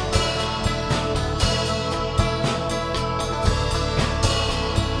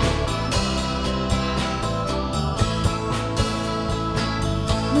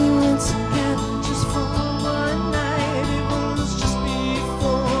 We went together just for one night. It was just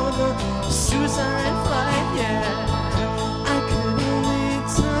before the suicide flight, yeah. I could only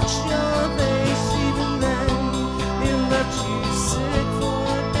touch your face, even then it left you sick for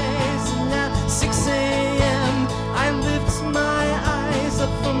days. And now 6 a.m. I lift my eyes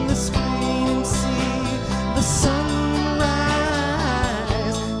up from the screen and see the sunrise.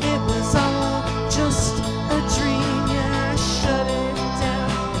 It was all just a dream, yeah. I shut it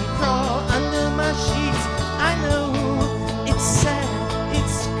down and crawl under my sheets. I know it's sad,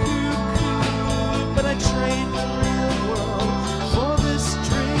 it's cuckoo, but I trade the real world for this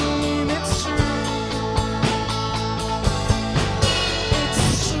dream. It's true. It's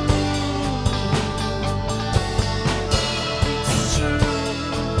true. It's true.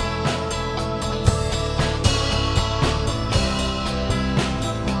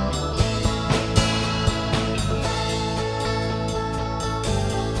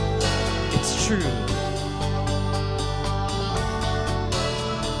 It's true.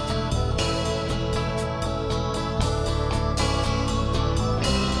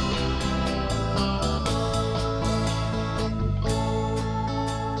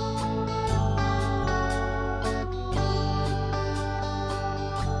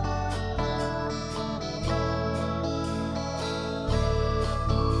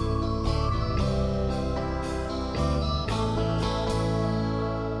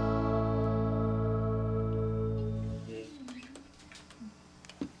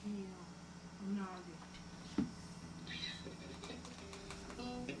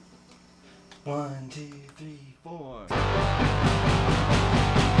 One, two, three, four.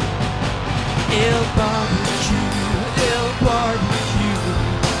 Il barbecue,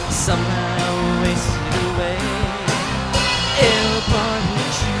 somehow wasted away. Il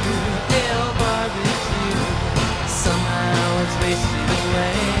barbecue, somehow it's wasted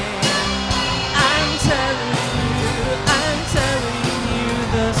away. I'm telling you,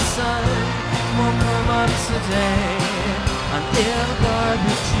 the sun won't come up today. On Il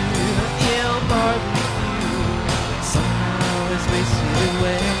barbecue, somehow it's wasted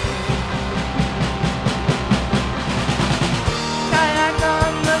away. Kayak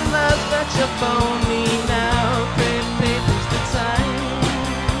on the love that you phone me now. Great papers the time.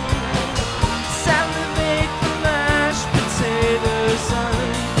 Salivate for mashed potatoes on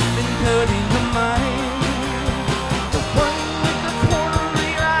encoding the mind. The one with the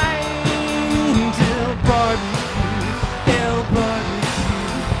quarterly rind. Il barbecue,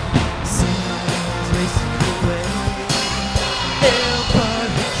 somehow it's wasted away. Il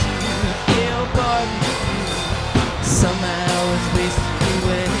barbecue, somehow it's wasted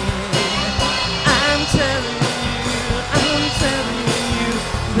away. I'm telling you,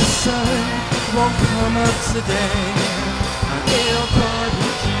 the sun won't come up today. Il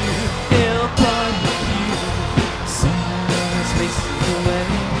barbecue, somehow it's wasted away.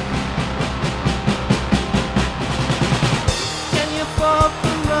 Can you fall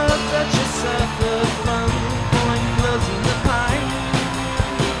for love that you suffered from?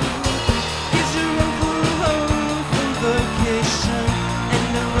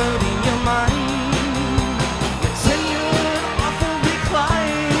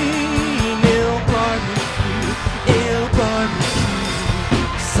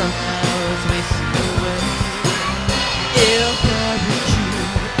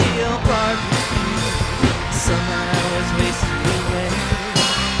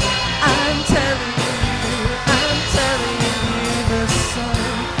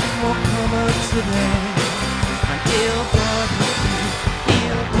 today. An ill barbecue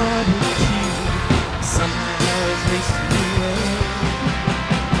somehow is wasting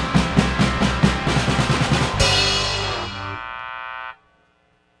away.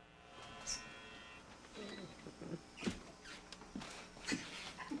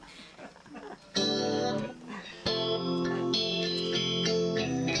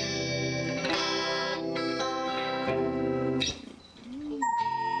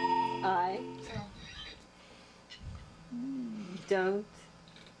 I don't.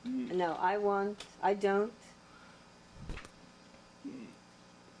 No, I don't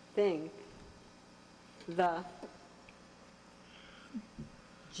think the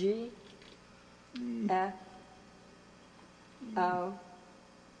G F O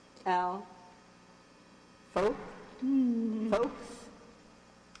L folks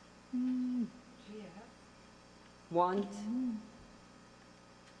want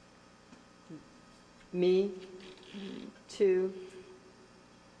me to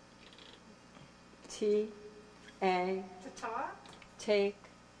take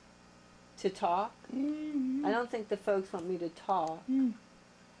to talk. I don't think the folks want me to talk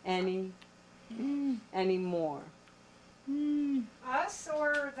anymore. Us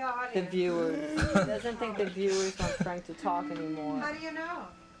or the The audience? viewers. Doesn't think the viewers want Frank to talk How anymore. do you know?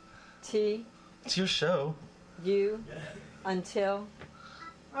 It's your show. You until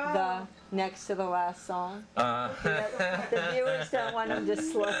Oh, the next to the last song. The viewers don't want him to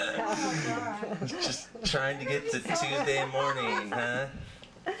slow down. God. Just trying to get to Tuesday morning, huh?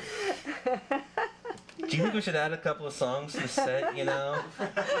 Do you think we should add a couple of songs to the set, you know? Play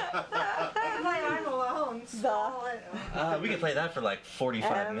I'm Alone. Stall it. We could play that for like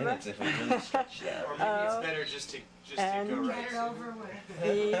 45 M. minutes if we really stretch it Or out. maybe Oh. it's better just to And- go Get right it to over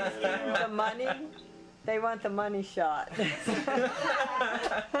with. The money, they want the money shot. Oh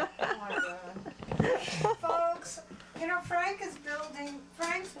my God. Folks, you know, Frank's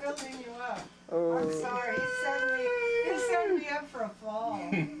building you up. I'm Oh. sorry, he set me up for a fall.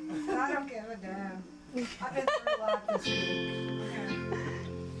 I don't give a damn. I've been through a lot this week.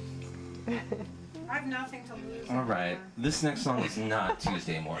 Yeah. I have nothing to lose. All right, anymore. this next song is not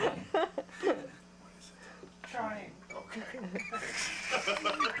Tuesday morning. Trying.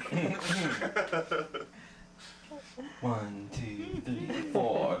 One, two, three,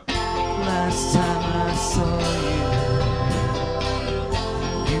 four. Last time I saw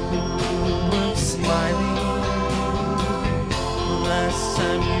you, you weren't smiling. Last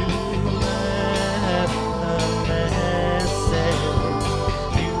time you left a message,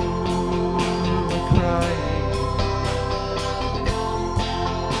 you were crying.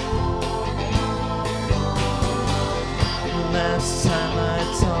 Last time I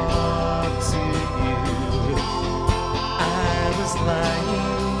talked to you,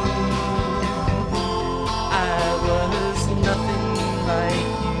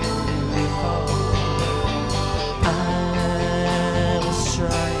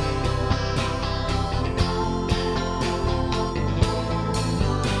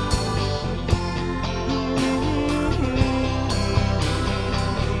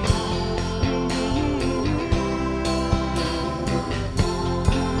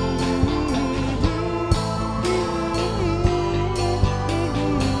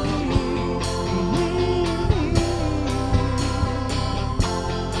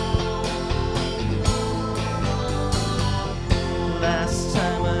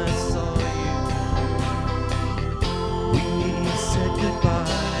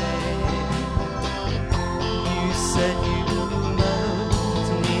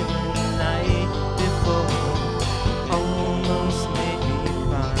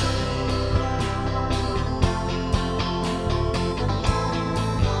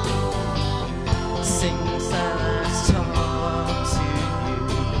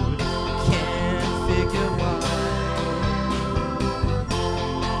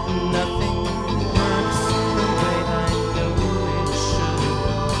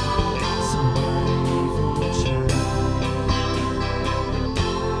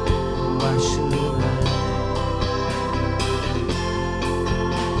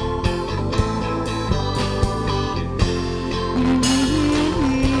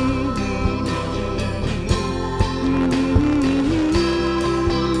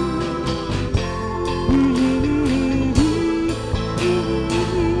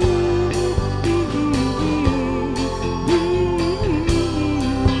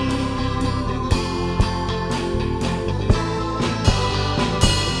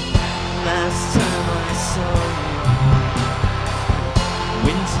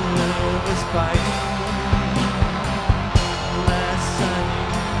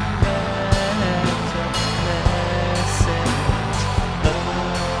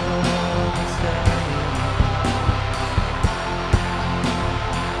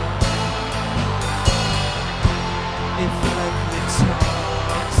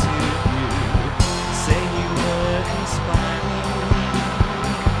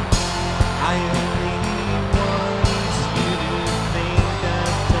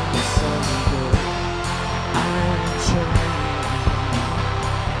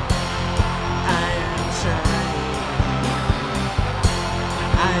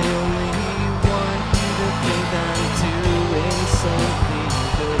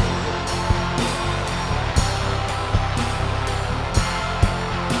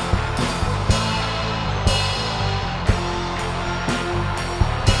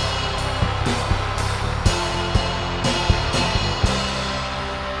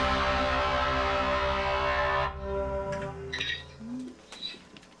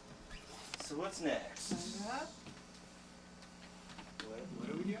 What's next? What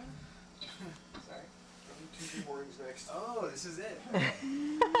are we doing? Sorry. Tuesday mornings next. Oh, this is it. Okay.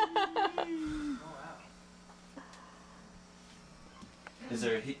 Oh wow. Is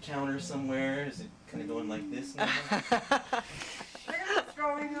there a hit counter somewhere? Is it kind of going like this now? They're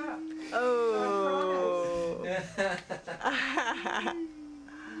throwing up. Oh.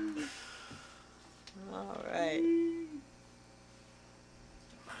 All right.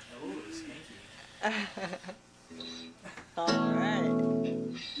 Oh, skanky. All right.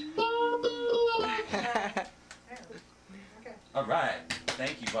 Okay. All right.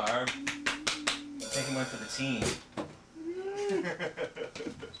 Thank you, Barb. Taking one for the team.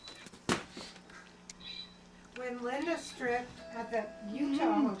 When Linda stripped at the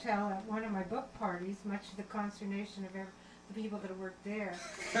Utah hotel at one of my book parties, much to the consternation of the people that worked there,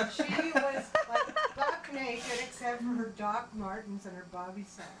 she was like buck naked except for her Doc Martens and her bobby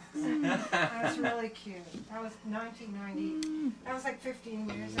socks. That was really cute. That was 1990. That was like 15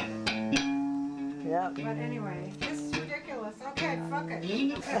 years ago. Yep. But anyway, this is ridiculous. Okay, fuck it.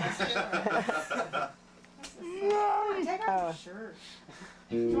 Okay, let's do it. Take off your shirt.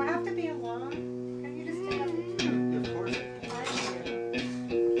 Do I have to be alone? Can you just take off your shirt? Of course. Thank you.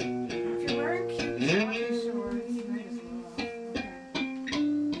 If you're wearing cute jockey shorts, you might as well. Okay.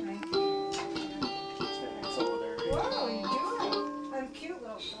 Thank you. Whoa, you do have and cute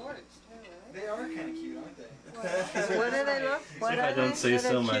little shorts too, right? They are kind of cute, aren't they? What do they look? What If are I don't they? say Are they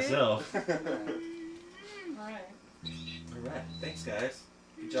so cute? myself. Alright. All right. Thanks, guys.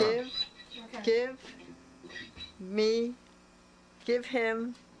 Good job. Give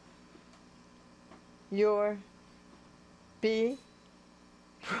him your B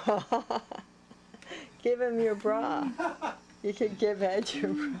bra. Give him your bra. You could give Ed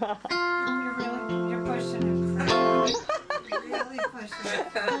your bra. You're pushing it. You're really pushing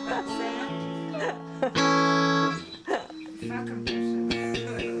it. Fucking pushing it.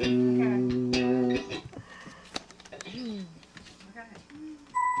 Okay. Okay.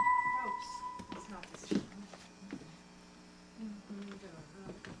 Oops. It's not this one.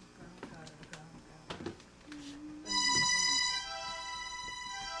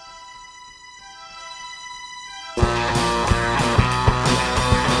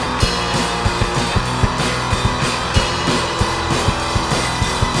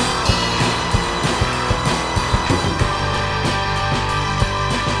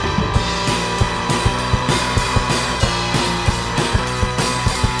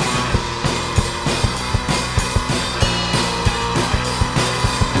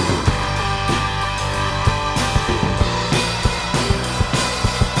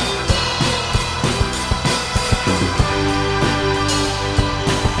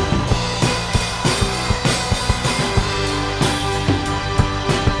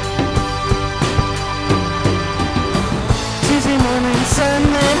 Tuesday morning,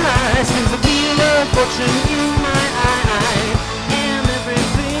 Sunday high, spins the wheel of fortune in my eye. And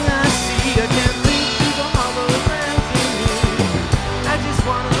everything I see, I can't think through the holograms in me. I just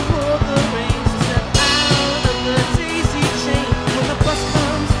wanna hold the reins and step out of the daisy chain. When the bus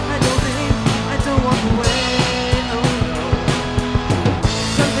comes, I don't leave, I don't walk away. Oh no,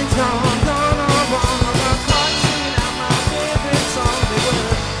 something's gone all wrong. I got caught singing out my favorite song. They were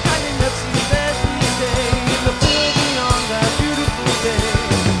hiding up to every day in the building on that beautiful day.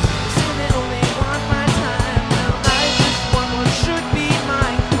 They say they only want my time.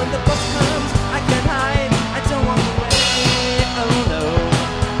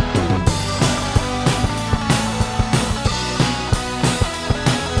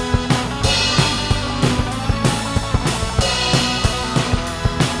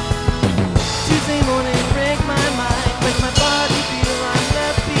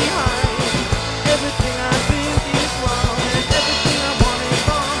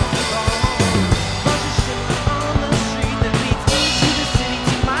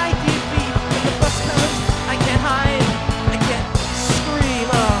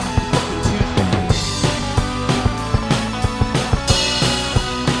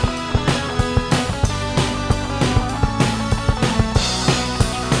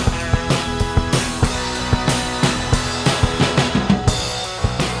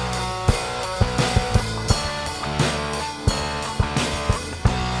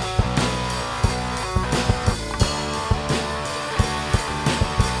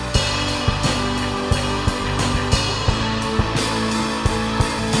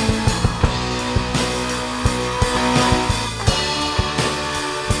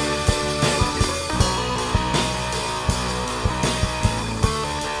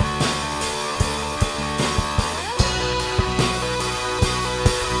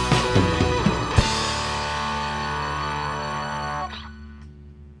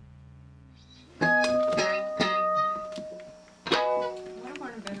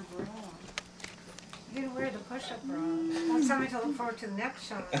 push-up bra. That's something to look forward to the next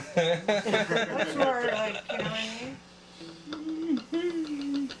show. Much more like, you know what I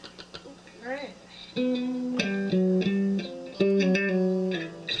mean? Great.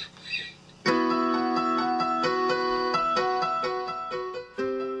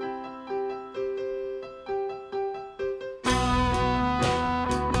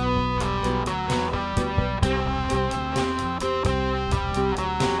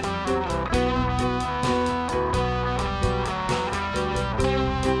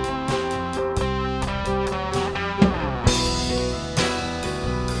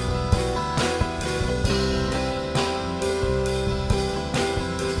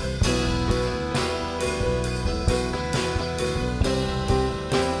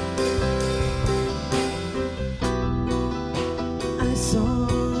 I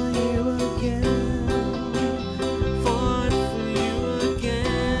saw you again, fought for you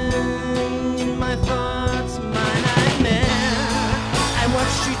again. In my thoughts, my nightmare, I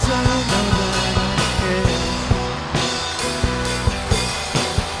watched you turn over my head.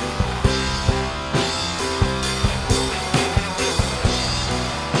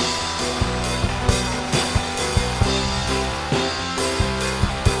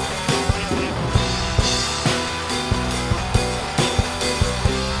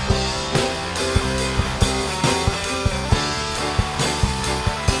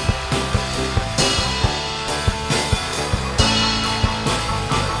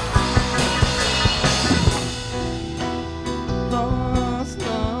 Lost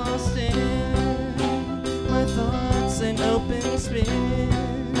in my thoughts, an open spin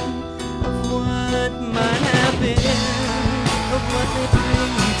of what might have been, of what may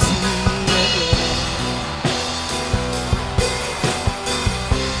bring you together.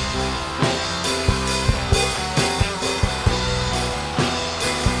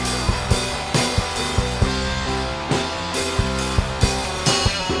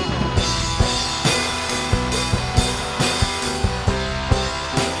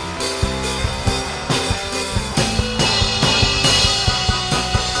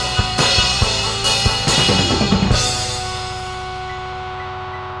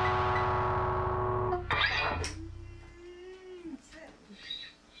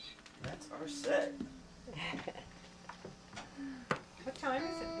 That's our set. What time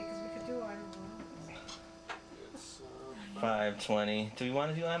is it? Because we could do, I don't know. It's 5:20. Do we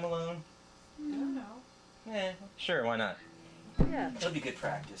want to do I'm Alone? I don't know. Yeah, sure, why not? Yeah. It'll be good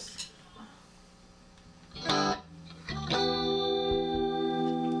practice.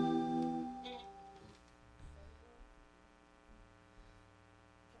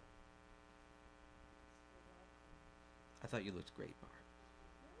 I thought you looked great, Barb.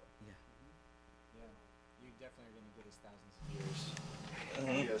 Yeah, you definitely are going to get us thousands of years.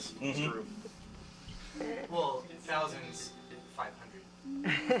 yes, it's true. Well, thousands, 500.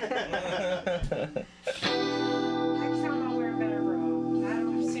 Next time I'll wear a better bra.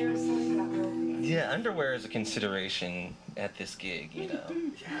 Seriously, that will be. Yeah, underwear is a consideration at this gig, you know.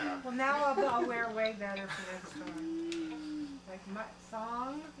 Yeah. Well, now I'll wear way better for next time. Like my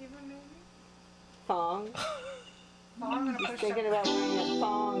thong, even maybe? Thong. Thong, I'm gonna She's push thinking up. about wearing a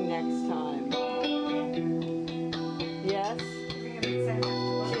thong next time. Yes? Giving an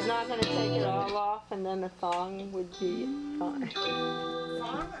incentive. She's not going to take it all off and then a thong would be fine.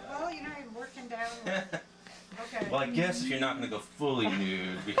 Thong? Well, you know, you're working down. Okay. Well, I guess if you're not going to go fully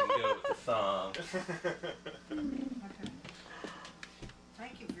nude, we can go with the thong. Okay.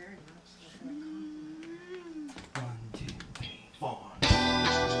 Thank you very much for that compliment. 1, 2, 3, 4.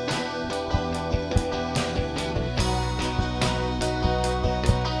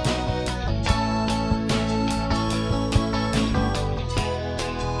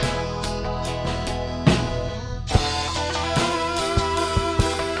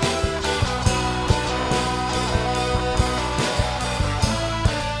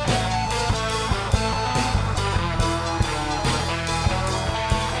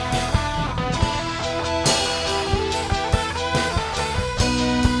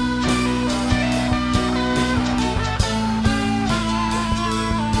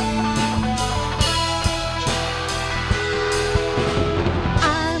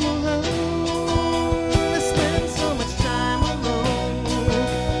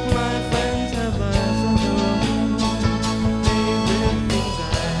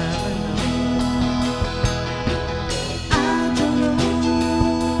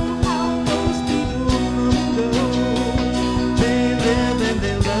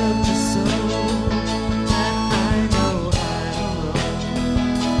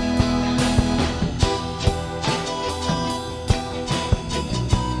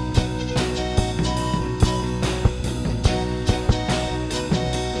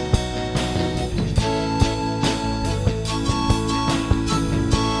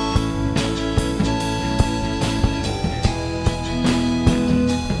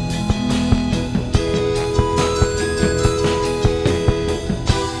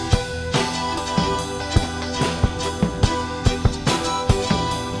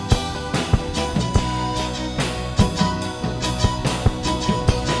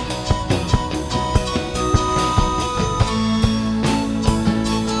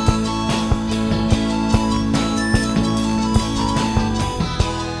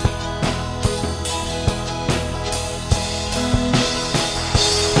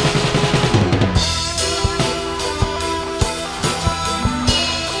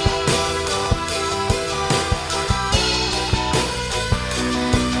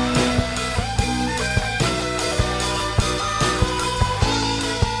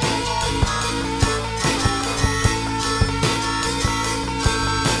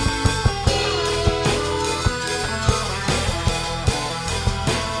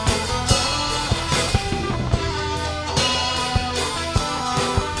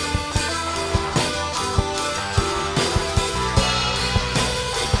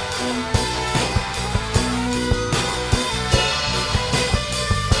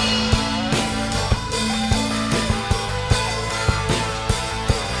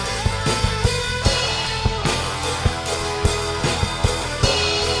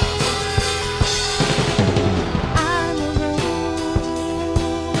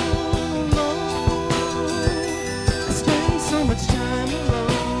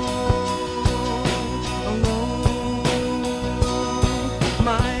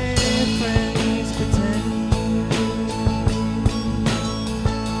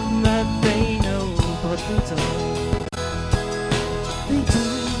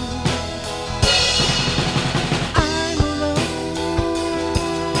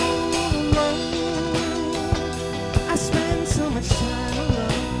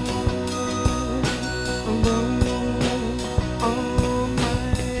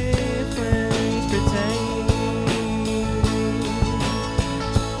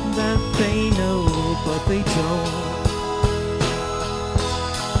 they don't.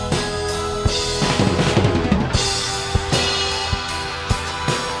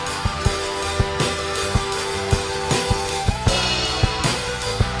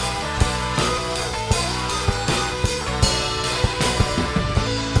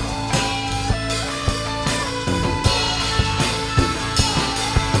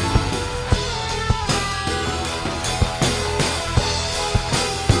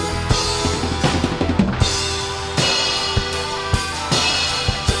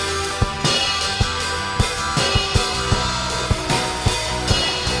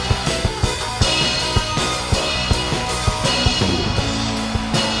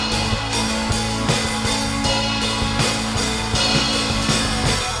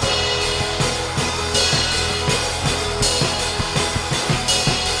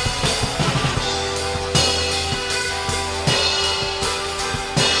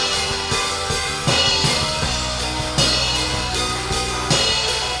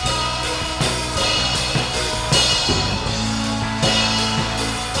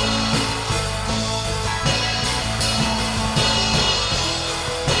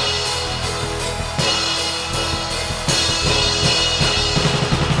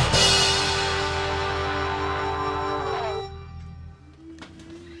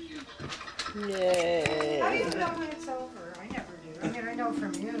 Yay. How do you know when it's over? I never do. I mean, I know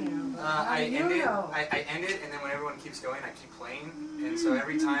from you now. But how I do you end it. know? I end it, and then when everyone keeps going, I keep playing, and so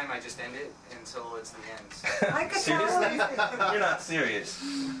every time I just end it until it's the end. So. I could tell. Seriously? You're not serious.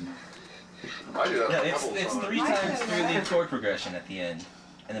 I do that Yeah, a it's couple of times. 3 I times know through that. the chord progression at the end.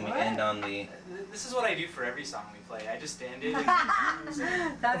 And then we What? end on the... This is what I do for every song we play. I just end it.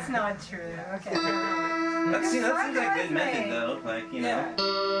 That's not true. Okay. That seems like a good method though. Like, you know. Yeah.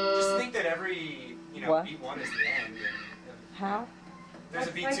 Just think that every, What? beat 1 is the end. And How? there's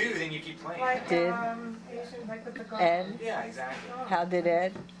a beat 2, then you keep playing. Like, Did Asian, like with the Ed? Yeah, exactly. How did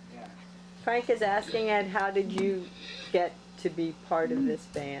Ed? Yeah. Frank is asking Ed, how did you get to be part of this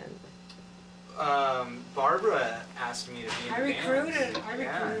band? Barbara asked me to be in I the recruited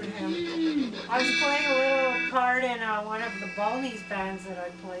band. him. I was playing a little part in one of the Balnies bands that I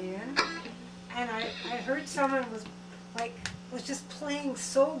play in, and I heard someone was just playing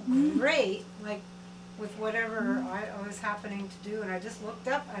so great, like with whatever I was happening to do, and I just looked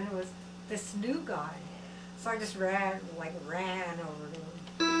up and it was this new guy, so I just ran over to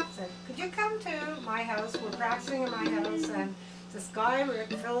him, said, "Could you come to my house? We're practicing in my house and." This guy,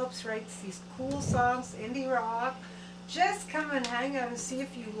 Rick Phillips, writes these cool songs, indie rock. Just come and hang out and see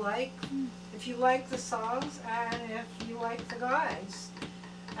if you like the songs and if you like the guys.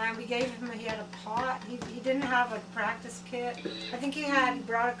 And we gave him, he had a pot. He didn't have a practice kit. I think he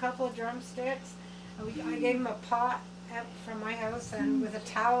brought a couple of drumsticks. And I gave him a pot from my house and with a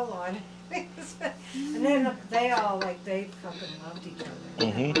towel on it. And then they fucking loved each other.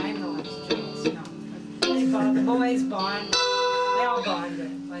 Mhm. I know it's jealous, no. The boys bond. They all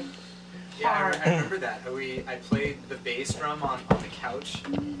bonded, like hard. Yeah, I remember that. I played the bass drum on the couch,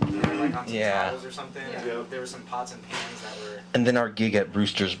 like on some Yeah. towels or something. Yeah. And there were some pots and pans that were. And then our gig at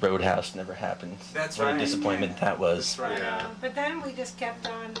Brewster's Roadhouse never happened. That's What right. a disappointment that was. That's right. Yeah. But then we just kept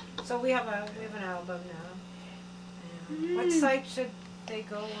on. So we have an album now. And what site should they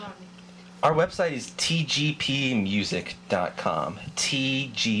go on? Our website is tgpmusic.com.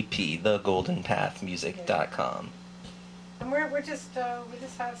 TGP, the Golden Path Music.com. And we're just still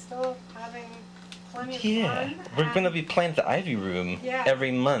having plenty of Yeah, fun. we're and going to be playing at the Ivy Room Yeah.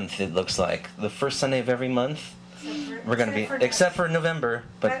 every month, it looks like. The first Sunday of every month. We're going to be, except except for November,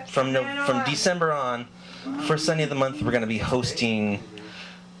 but from then from on. December on, first Sunday of the month, we're going to be hosting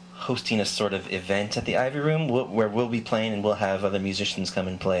a sort of event at the Ivy Room where we'll be playing and we'll have other musicians come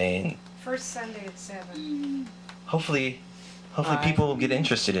and play. And First Sunday at 7. hopefully I people will get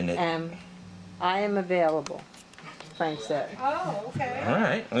interested in it. I am available, Frank said. Oh, okay. All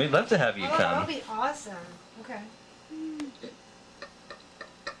right, we'd love to have you That'll come. be awesome. Okay.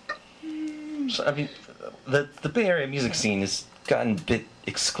 So, I mean, the Bay Area music scene has gotten a bit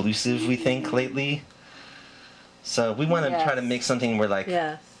exclusive, we think, lately. So we want to try to Yes. make something where like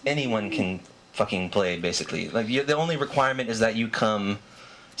Yes. anyone can fucking play, basically. Like the only requirement is that you come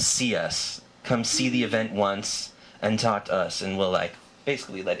see us, come see the event once, and talk to us, and we'll like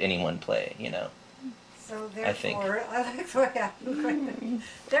basically let anyone play, you know. So I think. therefore, I like the way I'm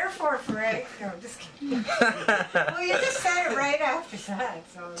therefore, Frank. No, just kidding. Well, you just said it right after that.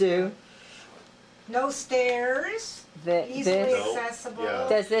 So Do no stairs, easily this? No. accessible. Yeah.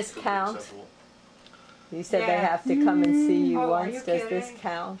 Does this count? Acceptable. You said they Yeah. have to come and see you Oh, are once. you Does this kidding?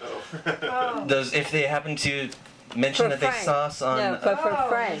 count? Oh. Oh. Those if they happen to mention For that Frank. they saw us on. No, but for Oh,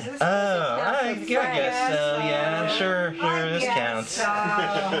 Frank. is this- Oh, Counts I for guess Frank. so. Yeah, sure, this guess counts.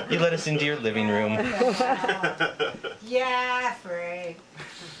 so. You let us into your living room. Yeah, Frank.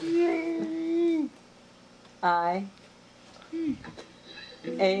 I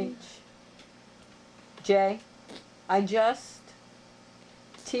H J I just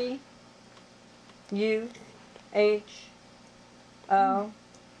T U H O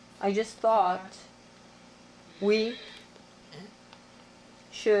I just thought we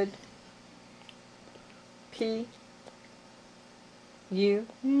should P U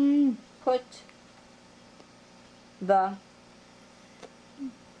put the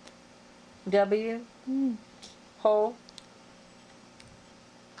W whole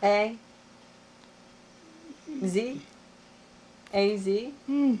A Z A Z.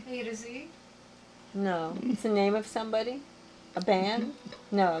 A to Z. No, it's the name of somebody, a band.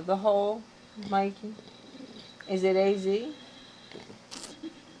 No, the whole Mikey. Is it A Z?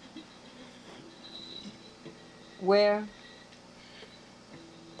 Where?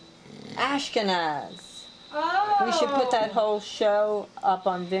 Ashkenaz. Oh. We should put that whole show up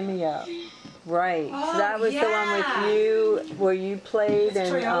on Vimeo. Right. Oh, So that was the one yeah. with you where you played It's and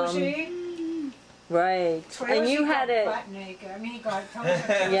Toyoshi. right. And you Toyoshi had got it butt naked. I mean, he got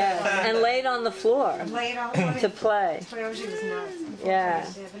yes, and laid on the floor laid on to play. Toyoshi was nuts. Yeah.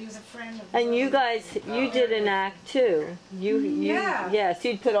 But he was a friend of. And you guys, you did an act too. You Yeah. yes,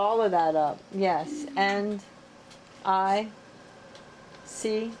 you'd put all of that up. Yes, and I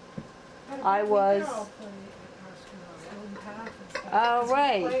see. I was- Oh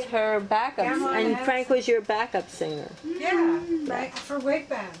right, her backup, Emma and Hess. Frank was your backup singer. Yeah, Frank for Wig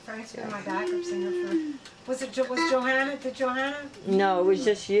Band. Frank's been my backup singer for. Was Johanna? Did Johanna? No, it was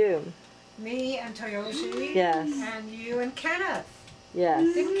just you. Me and Toyoshi. Yes, And you and Kenneth.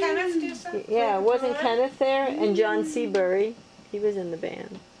 yes. Didn't Kenneth do something? Yeah, wasn't Johanna? Kenneth there? And John Seabury, he was in the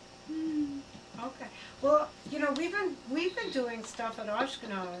band. Okay. Well, you know, we've been doing stuff at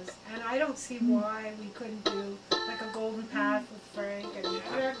Ashkenaz, and I don't see why we couldn't do like a Golden Path with Frank and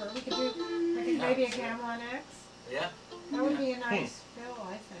whatever. We could do maybe a Gamelan X. Yeah. That would be a nice bill,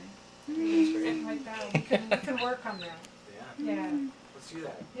 I think. That's great. Something like that. We can work on that. Yeah. Yeah. Let's do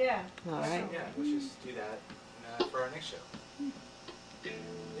that. Yeah. All right. Yeah, let's just do that for our next show. Yeah.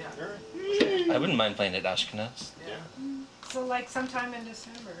 Alright. I wouldn't mind playing at Ashkenaz. Yeah. So like sometime in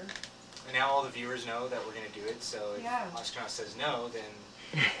December. And now all the viewers know that we're going to do it, so if Yeah. Ashkenaz says no,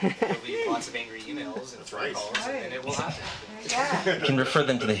 then there'll be lots of angry emails and That's phone right. calls, and then it will happen. Yeah. You can refer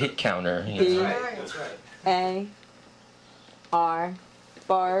them to the hit counter. You B- know. That's right. That's right. A R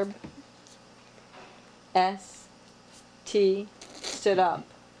Barb S T stood up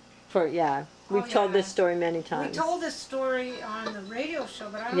for We've Oh, told yeah. this story many We times. told this story on the radio show,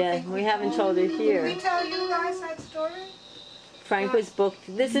 but I don't Yeah, think we haven't told it Did here. we tell you guys that story? Frank was booked.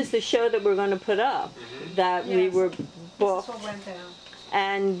 This is the show that we're going to put up. That we Yes. were This is booked, what went down.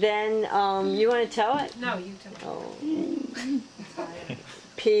 and then you want to tell it? No, you tell me. Oh.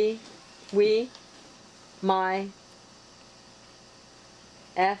 P, we, my,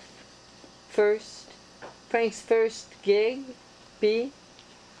 F, first, Frank's first gig, B,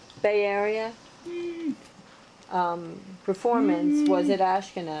 Bay Area, performance was at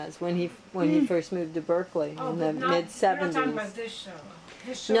Ashkenaz when he first moved to Berkeley in the but not- mid We're not talking '70s. about this show.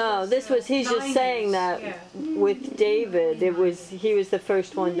 This show No, was, this was he's 90s. just saying that Yeah. with David, he was the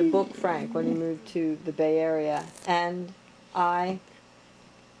first one to book Frank when he moved to the Bay Area, and I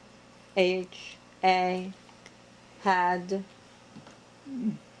H A had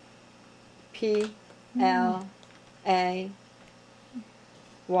P L A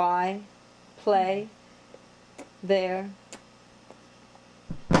Y play there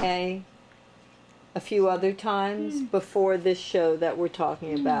a few other times before this show that we're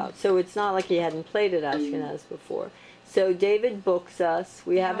talking about. So it's not like he hadn't played at Ashkenaz before. So David books us.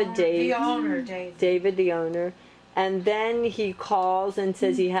 We have a date. The owner, Dave. David, the owner. And then he calls and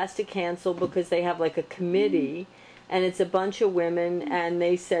says he has to cancel because they have like a committee and it's a bunch of women and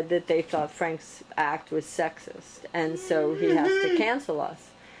they said that they thought Frank's act was sexist and so he has to cancel us.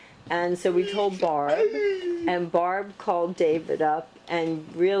 And so we told Barb and Barb called David up and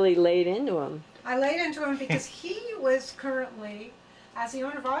really laid into him. I laid into him because he was currently, as the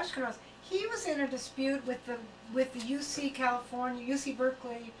owner of Ashkenaz, he was in a dispute with the UC California, UC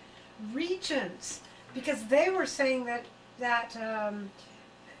Berkeley regents because they were saying that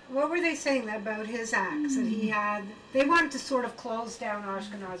what were they saying about his acts that he had? They wanted to sort of close down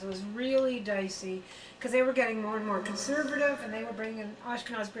Ashkenaz. It was really dicey because they were getting more and more conservative, and they were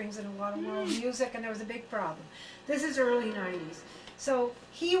Ashkenaz brings in a lot of world music, and there was a big problem. This is early '90s. So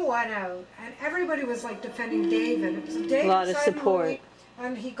he won out, and everybody was like defending David. So David A lot of suddenly- support.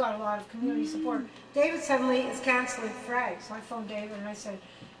 And he got a lot of community support. David suddenly is canceling Frank. So I phoned David and I said,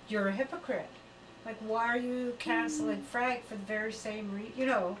 "You're a hypocrite. Like, why are you canceling Frank for the very same reason? You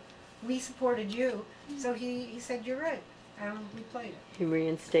know, we supported you." So he said, "You're right," and we played it. He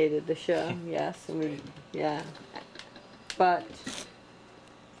reinstated the show, yes, and we, yeah. But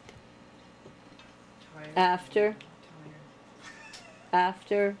after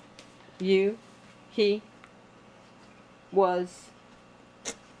he was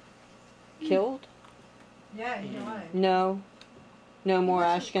killed, Yeah, you know what? no more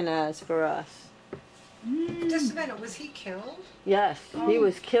Ashkenaz for us. Just a minute, was he killed? Yes, he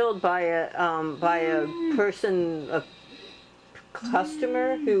was killed by a person, a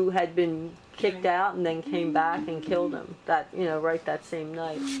customer who had been kicked out and then came back and killed him. That, you know, right that same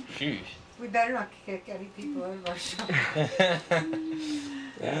night. Sheesh. We better not kick any people out of our show.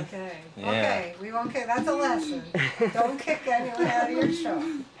 Yeah. Okay. Yeah. Okay, we won't kick. That's a lesson. Don't kick anyone out of your show.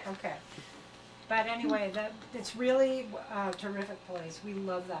 Okay. But anyway, it's really a terrific place. We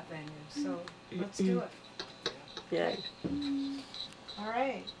love that venue, so let's do it. Yeah. All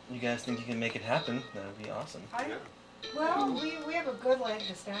right. You guys think you can make it happen? That would be awesome. Well, we have a good leg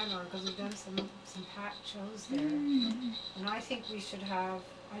to stand on because we've done some packed shows there, and I think we should have.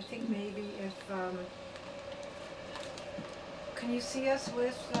 I think maybe if can you see us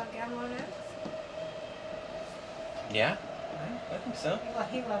with Gamelon X? Yeah, I think so.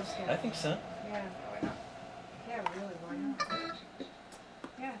 He loves him. I think so. Yeah. Yeah, really, why not?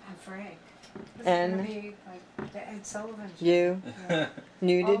 Yeah, and Frank. This And is gonna be like the Ed Sullivan show. You, Yeah. All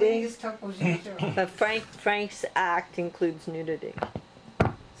nudity. these tuples you do. But Frank's act includes nudity.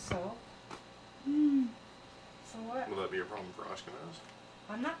 So? So what? Will that be a problem for Ashkenaz?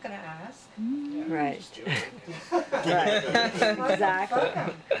 I'm not gonna ask. Right. Just do it. Right. Exactly.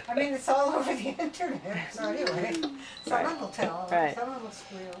 I mean, it's all over the internet. So anyway, someone will tell. Right. Someone will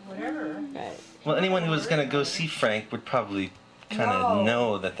squeal. Whatever. Right. Well, anyone who was going to go see Frank would probably kind of No.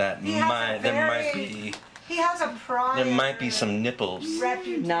 know that He has a there might very- be He has a prior. there might be some nipples.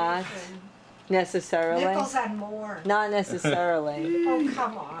 reputation. Not necessarily. Nipples and more. Not necessarily. Oh,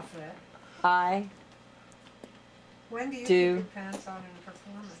 come off it. I When do you Do. keep your pants on in a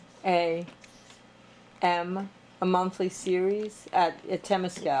performance? am a monthly series at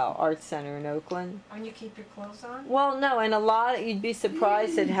Temescal Arts Center in Oakland. And you keep your clothes on? Well, no, and you'd be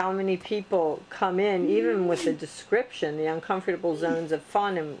surprised at how many people come in, even with the description, the uncomfortable zones of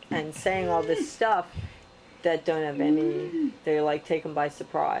fun, and saying all this stuff that don't have any, they're like taken by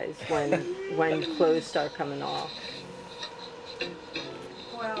surprise when clothes start coming off.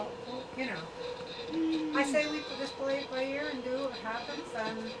 Well, you know. I say we just play it by ear and do what happens,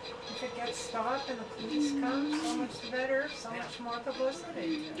 and if it gets stopped and the police come, so much the better, so much more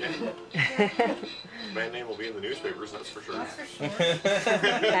publicity. Yeah. Band name will be in the newspapers, that's for sure. That's for sure.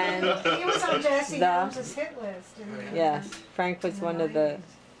 And He was on Jesse The- Helms' hit list. In, yes, Frank was in one of the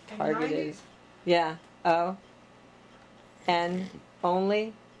 90s. targeted. Yeah. Oh. And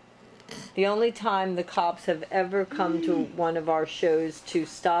the only time the cops have ever come to one of our shows to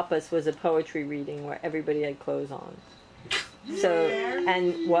stop us was a poetry reading where everybody had clothes on. So,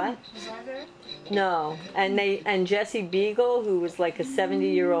 and what? Was I there? No. And Jesse Beagle, who was like a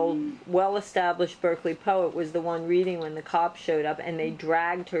 70-year-old well-established Berkeley poet, was the one reading when the cops showed up, and they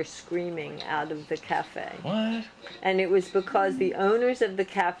dragged her screaming out of the cafe. What? And it was because the owners of the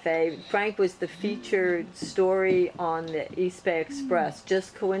cafe, Frank was the featured story on the East Bay Express,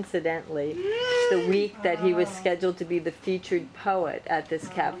 just coincidentally, the week that he was scheduled to be the featured poet at this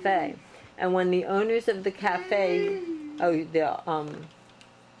cafe. And when the owners of the cafe,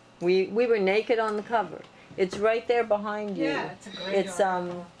 we were naked on the cover. It's right there behind you. Yeah, it's a great It's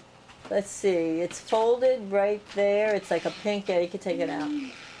article. let's see, it's folded right there. It's like a pink, yeah, you could take it out.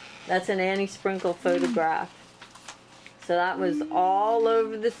 That's an Annie Sprinkle photograph. So that was all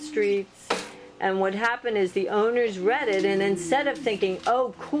over the streets. And what happened is the owners read it, and instead of thinking,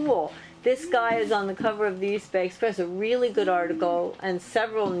 oh, cool, this guy is on the cover of the East Bay Express, a really good article, and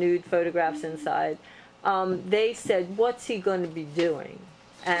several nude photographs inside, they said, what's he going to be doing?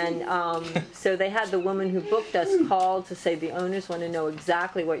 And so they had the woman who booked us call to say the owners want to know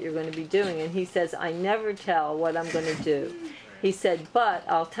exactly what you're going to be doing. And he says, I never tell what I'm going to do. He said, but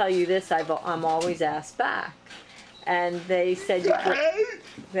I'll tell you this, I'm always asked back. And they said, you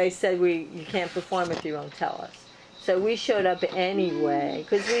can't perform if you won't tell us. So we showed up anyway,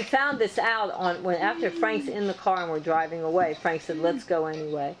 because we found this out after Frank's in the car and we're driving away. Frank said, let's go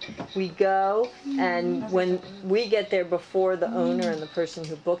anyway. We go, and when we get there before the owner and the person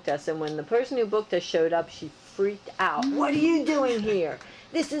who booked us, and when the person who booked us showed up, she freaked out. What are you doing here?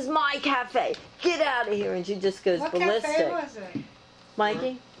 This is my cafe. Get out of here. And she just goes What ballistic. cafe was it?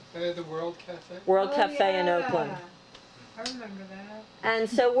 Mikey? The World Cafe. World Oh, Cafe in yeah. Oakland. I remember that. And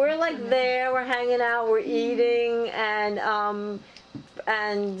so we're like there, we're hanging out, we're eating, and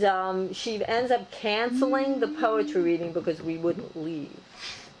she ends up canceling the poetry reading because we wouldn't leave.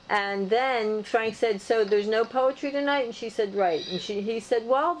 And then Frank said, "So there's no poetry tonight?" And she said, "Right." And he said,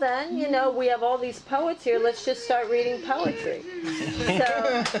 "Well then, we have all these poets here, let's just start reading poetry."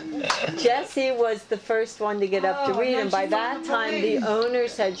 So Jesse was the first one to get up to read, and by that time the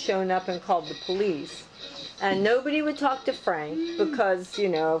owners had shown up and called the police. And nobody would talk to Frank because,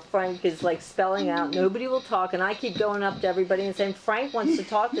 Frank is like spelling out. Nobody will talk. And I keep going up to everybody and saying, "Frank wants to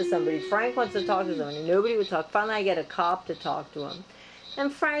talk to somebody. Frank wants to talk to somebody." Nobody would talk. Finally, I get a cop to talk to him. And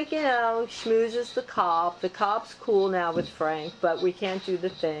Frank, schmoozes the cop. The cop's cool now with Frank, but we can't do the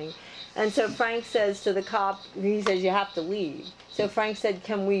thing. And so Frank says to the cop, he says, "You have to leave." So Frank said,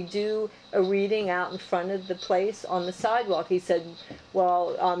 "Can we do a reading out in front of the place on the sidewalk?" He said,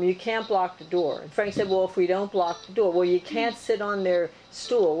 "Well, you can't block the door." And Frank said, "Well, if we don't block the door." "Well, you can't sit on their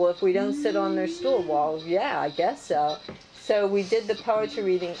stool." "Well, if we don't sit on their stool." "Well, yeah, I guess so." So we did the poetry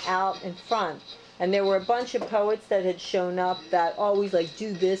reading out in front. And there were a bunch of poets that had shown up that always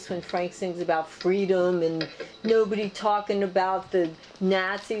do this when Frank sings about freedom and nobody talking about the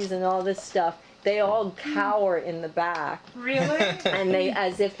Nazis and all this stuff. They all cower in the back. Really? And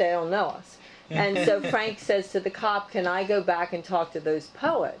as if they don't know us. And so Frank says to the cop, "Can I go back and talk to those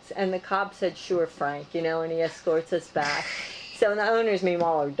poets?" And the cop said, "Sure, Frank," and he escorts us back. So the owners,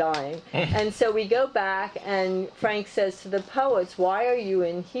 meanwhile, are dying. And so we go back, and Frank says to the poets, "Why are you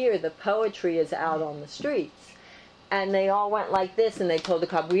in here? The poetry is out on the streets." And they all went like this, and they told the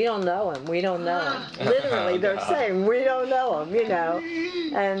cop, "We don't know him. We don't know him." Literally, they're saying, "We don't know him,"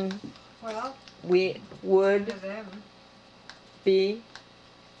 And Well, we would to them. B-A-R,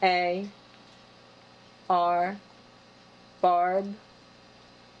 Barb,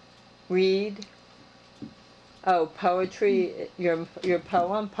 read. Oh, poetry, your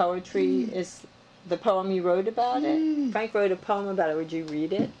poem, poetry is the poem you wrote about it? Frank wrote a poem about it. Would you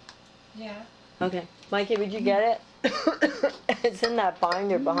read it? Yeah. Okay. Mikey, would you get it? It's in that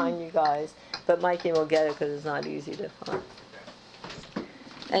binder behind you guys, but Mikey will get it because it's not easy to find.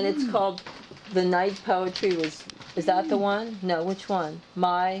 And it's called The Night Poetry is that the one? No, which one?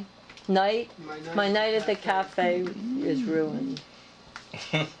 My night at the cafe is ruined.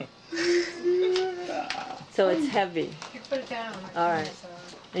 So it's heavy. You put it down. All right.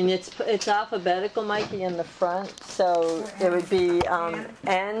 And it's alphabetical, Mikey, in the front. So it would be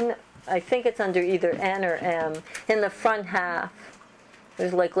N. I think it's under either N or M. In the front half,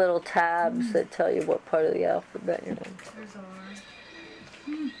 there's little tabs that tell you what part of the alphabet you're in. There's R.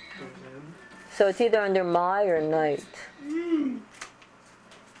 So it's either under my or night.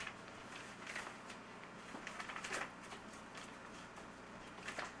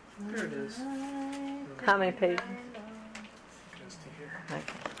 There it is. How many pages? Just here. Okay.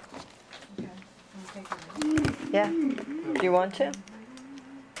 Okay. I'm taking it. Yeah. Do you want to?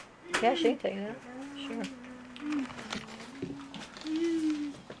 Yeah, she can take it out. Sure.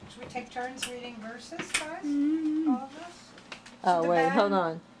 Should we take turns reading verses, guys? All of us? Oh, the wait, band? hold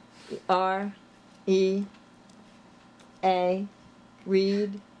on. R-E-A,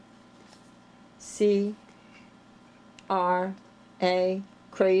 read. C-R-A,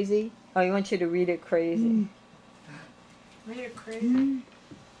 crazy. Oh, you want you to read it crazy. Read it crazy.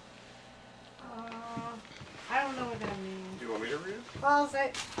 I don't know what that means. Do you want me to read it? Well,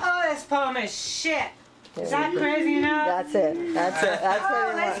 say, "Oh, this poem is shit." There Is that you go. crazy enough? That's it. That's it. That's Oh,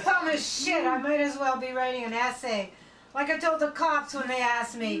 what it this was. poem is shit. I might as well be writing an essay. Like I told the cops when they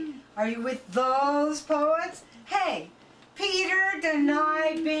asked me, "Are you with those poets?" Hey, Peter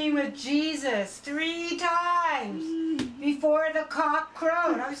denied being with Jesus 3 times before the cock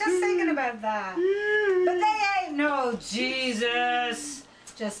crowed. I was just thinking about that. But they ain't no Jesus.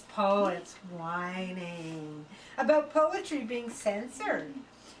 Just poets whining about poetry being censored.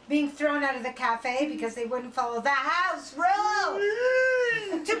 Being thrown out of the cafe because they wouldn't follow the house rules.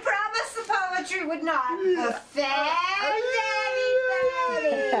 To promise the poetry would not offend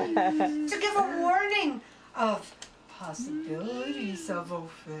anybody. To give a warning of possibilities of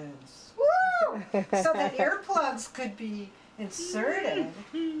offense. Woo! So that earplugs could be inserted.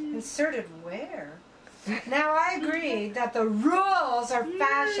 Inserted where? Now I agree that the rules are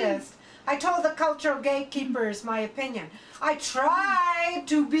fascist. I told the cultural gatekeepers my opinion. I tried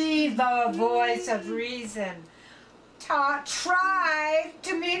to be the voice of reason. Tried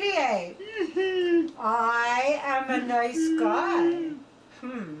to mediate. I am a nice guy.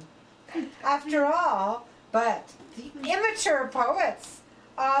 After all, But the immature poets,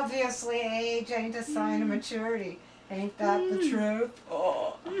 obviously age ain't a sign of maturity. Ain't that the truth?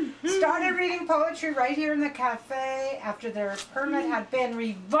 Oh. Started reading poetry right here in the cafe after their permit had been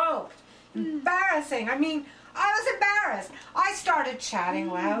revoked. Embarrassing. I mean, I was embarrassed. I started chatting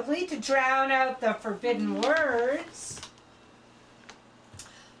loudly to drown out the forbidden words.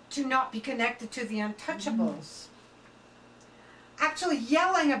 To not be connected to the untouchables. Actually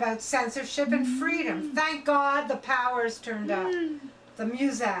yelling about censorship and freedom. Thank God the powers turned up. The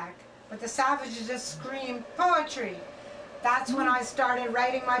Muzak. But the savages just screamed poetry. That's when I started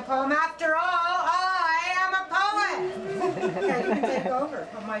writing my poem. After all, I am a poet. Okay, you can take over.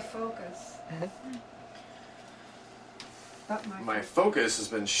 But my focus. My focus has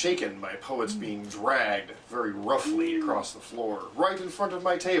been shaken by poets being dragged very roughly across the floor, right in front of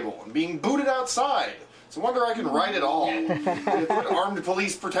my table, and being booted outside. It's a wonder I can write at all. They put armed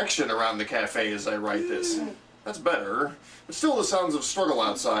police protection around the cafe as I write this. That's better. But still the sounds of struggle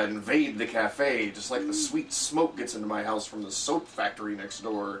outside invade the cafe, just like the sweet smoke gets into my house from the soap factory next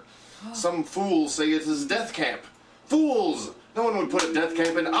door. Some fools say it is death camp. Fools! No one would put a death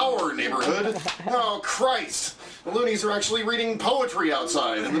camp in our neighborhood. Oh, Christ! The loonies are actually reading poetry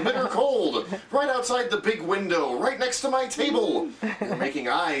outside in the bitter cold, right outside the big window, right next to my table. They're making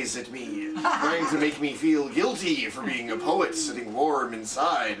eyes at me, trying to make me feel guilty for being a poet sitting warm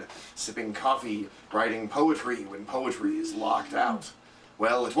inside, sipping coffee, writing poetry when poetry is locked out.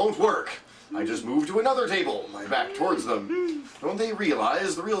 Well, it won't work. I just moved to another table, my back towards them. Don't they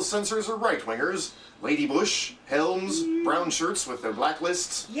realize the real censors are right-wingers? Lady Bush, Helms, brown shirts with their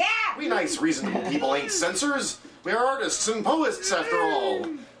blacklists. Yeah! We nice, reasonable people ain't censors. We are artists and poets, after all.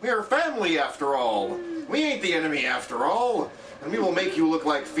 We are family, after all. We ain't the enemy, after all. And we will make you look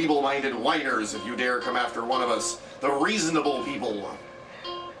like feeble-minded whiners if you dare come after one of us, the reasonable people.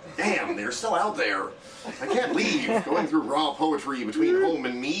 Damn, they're still out there. I can't leave, going through raw poetry between home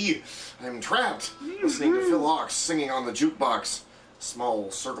and me. I'm trapped, listening to Phil Ochs singing on the jukebox. Small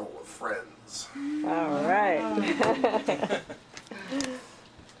circle of friends. All right.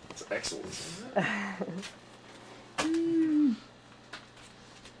 It's excellent.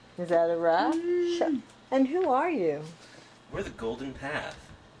 Is that a wrap? And who are you? We're the Golden Path.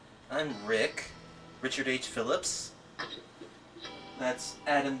 I'm Rick, Richard H. Phillips. That's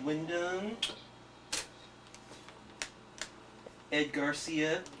Adam Wyndham. Ed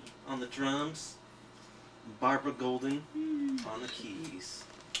Garcia on the drums. Barbara Golden on the keys.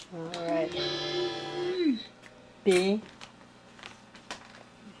 All right. B.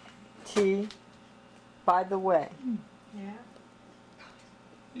 T. By the way, Yeah.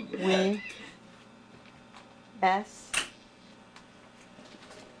 we. S.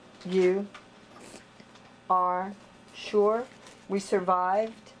 You. Are. Sure. We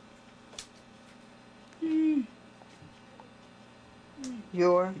survived.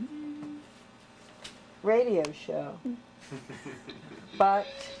 Your radio show. But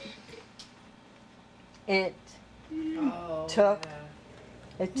it took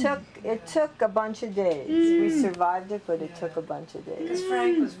it took a bunch of days. We survived it, but it took a bunch of days. Because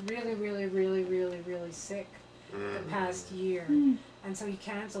Frank was really, really, really, really, really sick the past year. And so he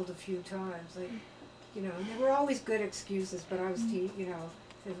canceled a few times. Like, you know, they were always good excuses, but I was, you know,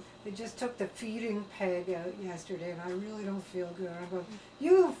 they just took the feeding peg out yesterday, and I really don't feel good. I'm going,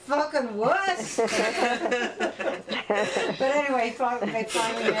 you fucking wuss! But anyway, they finally made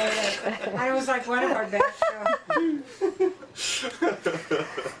it. And it was like one of our best shows.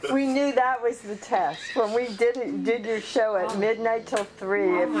 We knew that was the test when we did your show at midnight till 3.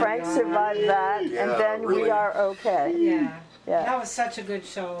 Oh If my Frank God. survived that, Yeah, and then really. we are okay. Yeah. Yeah. That was such a good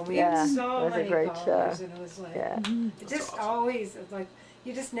show. We Yeah, had it so was a many great callers, show. and it was like, Yeah. it just always, it's like,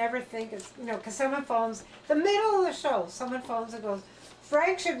 you just never think it's, you know, because someone phones, the middle of the show, someone phones and goes,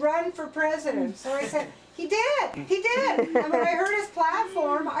 Frank should run for president. So I said, he did. And when I heard his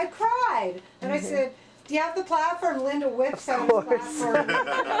platform, I cried. And I said, do you have the platform? Linda whips out his platform.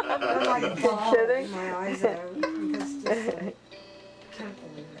 I'm like bawling kidding? my eyes out. Because just like, can't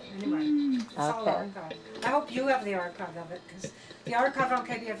believe it. Anyway, it's all Okay. archived. I hope you have the archive of it, because the archive on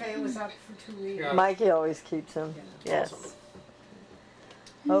KBFA was up for 2 weeks. Yeah. Mikey always keeps them. Yes.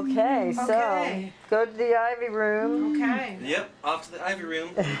 Okay, so Okay. go to the Ivy Room. Okay. Yep, off to the Ivy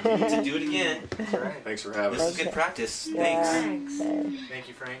Room to do it again. That's right. Thanks for having This us. is good practice. Yeah. Thanks. Thanks. Okay. Thank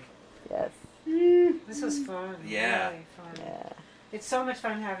you, Frank. Yes. This was fun. Yeah. Really fun. Yeah. It's so much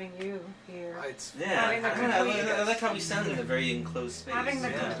fun having you here. It's Yeah, Having the I like how we sound in a very enclosed space. Having the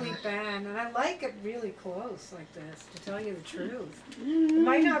Yeah. complete band, and I like it really close like this, to tell you the truth. It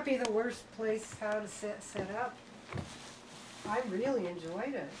might not be the worst place how to set up. I really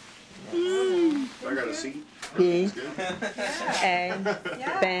enjoyed it. I got a seat. B, That's good. A,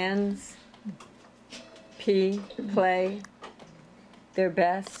 Yeah. bands, P, play their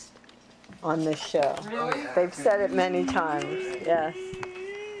best on this show. Really? They've said it many times. Yes.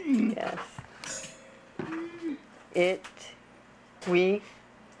 Yes. It, we.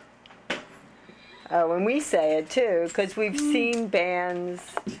 Oh, and we say it too, because we've seen bands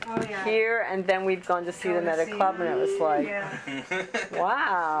Oh, yeah. here, and then we've gone to see Go them to at a see club, and it was like, Yeah.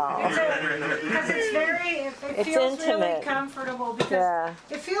 wow. Because it's very, it It's feels really intimate. comfortable because Yeah,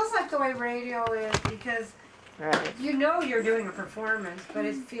 it feels like the way radio is because right. you know you're doing a performance, but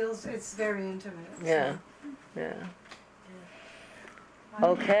it feels, it's very intimate. Yeah, yeah.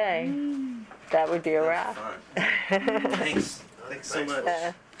 Okay, that would be a wrap. Fun. Thanks so much.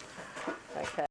 Okay.